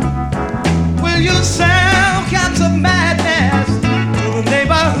 Will you sell cats of madness to the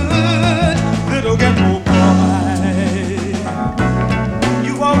neighborhood little ghetto boy?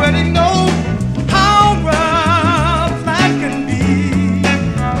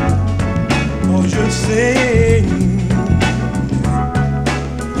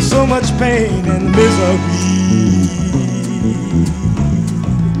 so much pain and misery.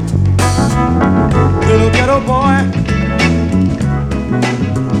 Little ghetto boy,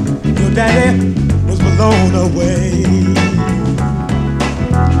 your daddy was blown away.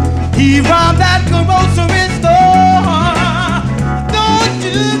 He robbed that grocery store. Don't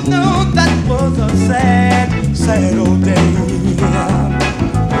you know that was a sad, sad old day?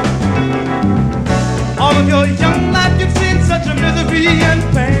 All of your young life you've seen such a misery and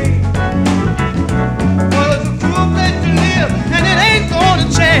pain. Well, it's a cruel place to live, and it ain't gonna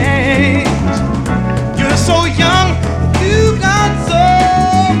change. You're so young, you got so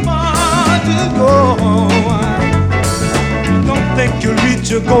far to go. Don't think you'll reach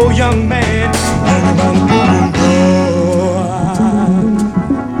your goal, young man. And run, go.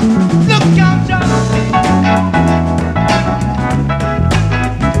 Look out, John.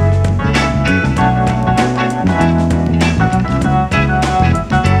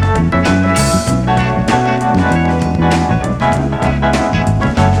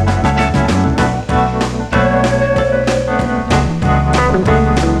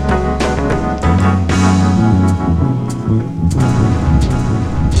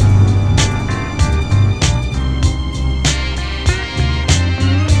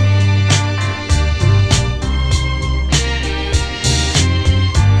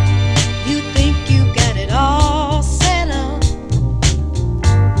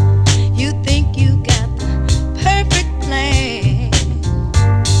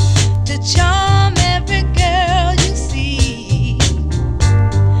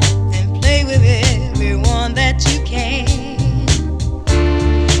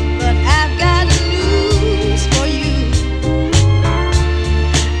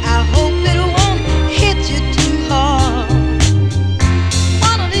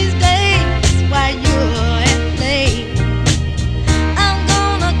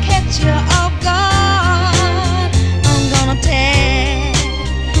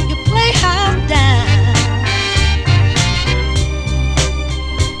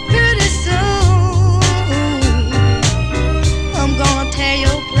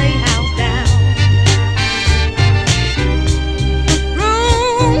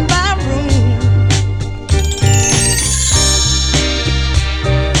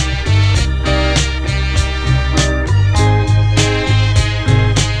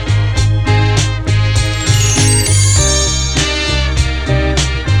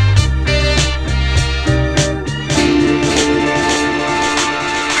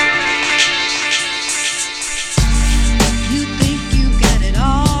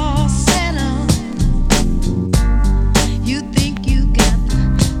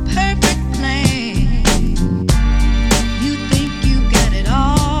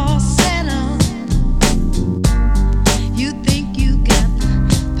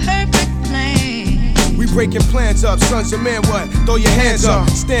 breaking plans up. Sons of men, what? Throw your hands up.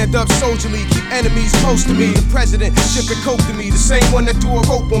 Stand up soldierly, keep enemies close to me. The president shipping coke to me, the same one that threw a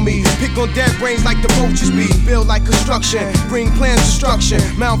rope on me. Pick on dead brains like the roaches be. Build like construction, bring plans destruction.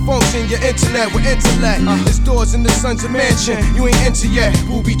 Malfunction your internet with intellect. There's doors in the Sons of Mansion you ain't into yet.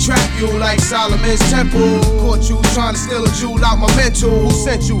 Who be trap you like Solomon's temple? Caught you trying to steal a jewel out my mental. Who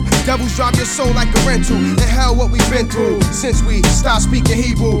sent you? Devils drop your soul like a rental. The hell what we've been through since we stopped speaking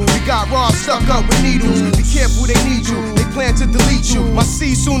Hebrew. We got robbed, stuck up with needles. Be careful, they need you. They plan to delete you. My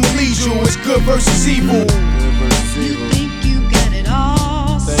seed soon to lead you. It's good versus evil. You think you got it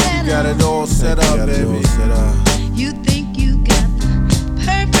all set up. Got it all set up, baby. You think you got the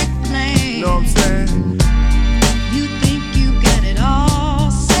perfect plan. You know what I'm saying? You think you got it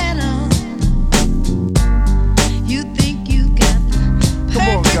all set up. You think you got the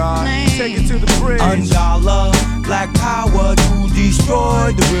perfect plan. Take it to the bridge. Unjala, black power to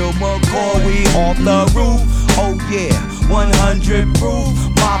destroy the real McCoy. We off the roof. Oh yeah, 100 proof.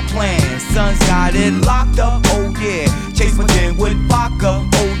 My plan, sons got it locked up. Oh yeah, chase my gin with vodka.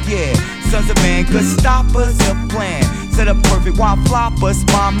 Oh yeah, Sons of Man could stop us. A plan, set up perfect. Why flop us,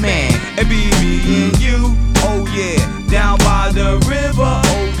 my man? It be me and you. Oh yeah, down by the river.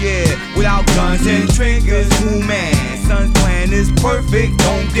 Oh yeah, without guns and triggers. Ooh man, son's plan is perfect.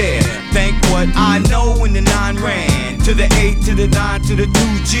 Don't dare think what I know when the 9 ran. To the 8, to the 9, to the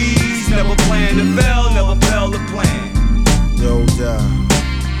 2 G's. Never planned to fail, never failed to plan. Yo, down.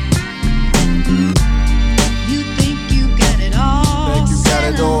 You think you got it all. Think you got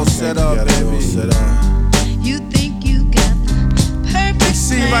it all set up, baby. You think you got the perfect we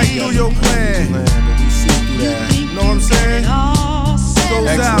see plan. right through your plan. We see through that. You know what I'm saying?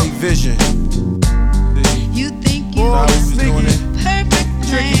 Goes out. X-ray vision. You think you got the doing it. perfect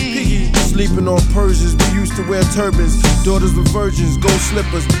plan. Tricky, Sleeping on Persians, we used to wear turbans. Daughters with virgins, gold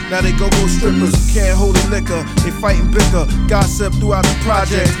slippers. Now they go strippers. Can't hold a liquor, they fighting bicker. Gossip throughout the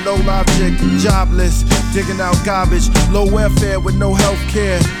project. No logic, jobless, digging out garbage. Low welfare with no health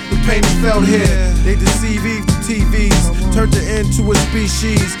care. The pain felt here. They deceive Eve to TVs. Turned it into a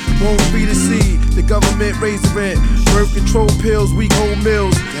species. Won't be the seed. The government raised the rent. Birth control pills, weak old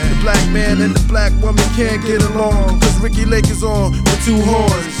meals. The black man and the black woman can't get along. Cause Ricky Lake is on with two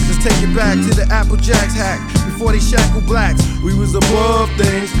horns. Let's take it back to the Apple Jacks hack. Before they shackled blacks, we was above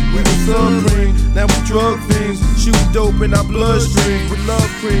things. We was supreme. Now we drug fiends. Shooting dope in our bloodstream. We love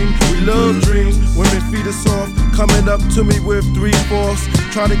cream, we love dreams. Women feed us off. Coming up to me with 3/4.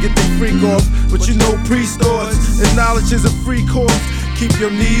 Trying to get the freak off. But you know pre-stores. And knowledge is a free course. Keep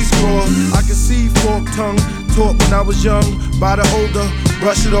your knees crossed. I can see forked tongue. Taught when I was young by the older.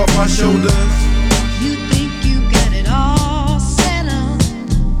 Brush it off my shoulders. You think you got it all set up.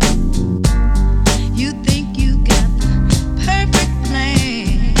 You think you got the perfect plan.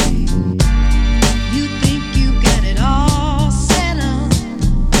 You think you got it all set up.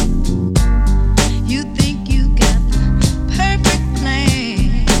 You think you got the perfect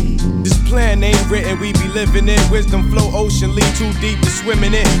plan. This plan ain't written, we be living it. Wisdom flow ocean, lead too deep to swim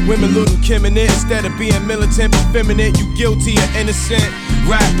in it. Women little Kim in it. Instead of being militant but feminine, you guilty or innocent.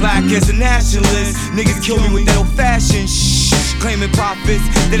 Rap black as a nationalist. Niggas kill me with that old fashioned shh. Claiming profits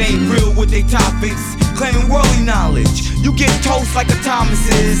that ain't real with they topics. Claiming worldly knowledge. You get toast like a Thomas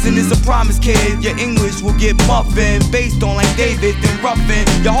is. And it's a promise, kid. Your English will get muffin. Based on like David, then ruffin.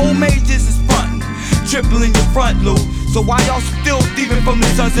 Your whole majors is frontin'. Triple in your front loop. So why y'all still thieving from the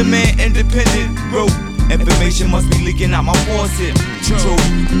SunzOfMen independent route? Information must be leaking out my faucet. True,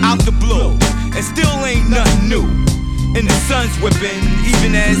 out the blue. And still ain't nothing new. And the sun's whipping,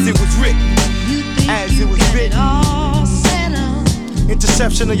 even as it was written. As it was written.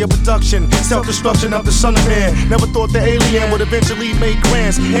 Interception of your production, self-destruction of the SunzOfMen. Never thought the alien would eventually make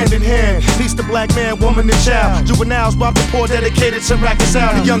grants hand in hand. Peace to black man, woman, and child. Juveniles robbed the poor, dedicated to rackets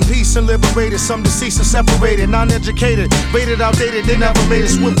out. The young peace and liberated, some deceased and separated. Non-educated, rated outdated, they never made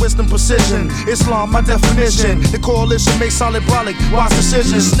it. With wisdom, precision. Islam, my definition. The coalition makes solid brolic, wise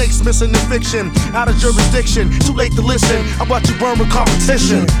decisions. Snakes missing the fiction, out of jurisdiction. Too late to listen. I watch you burn with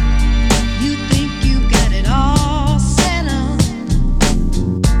competition. You think you got it all set up.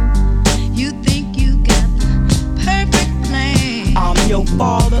 You think you got the perfect plan. I'm your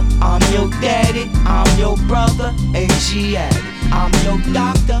father, I'm your daddy, I'm your brother, Asiatic. I'm your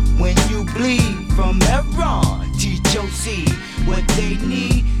doctor when you bleed from Iran. Teach your seed. What they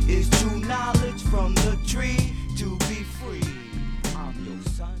need is true knowledge from the tree.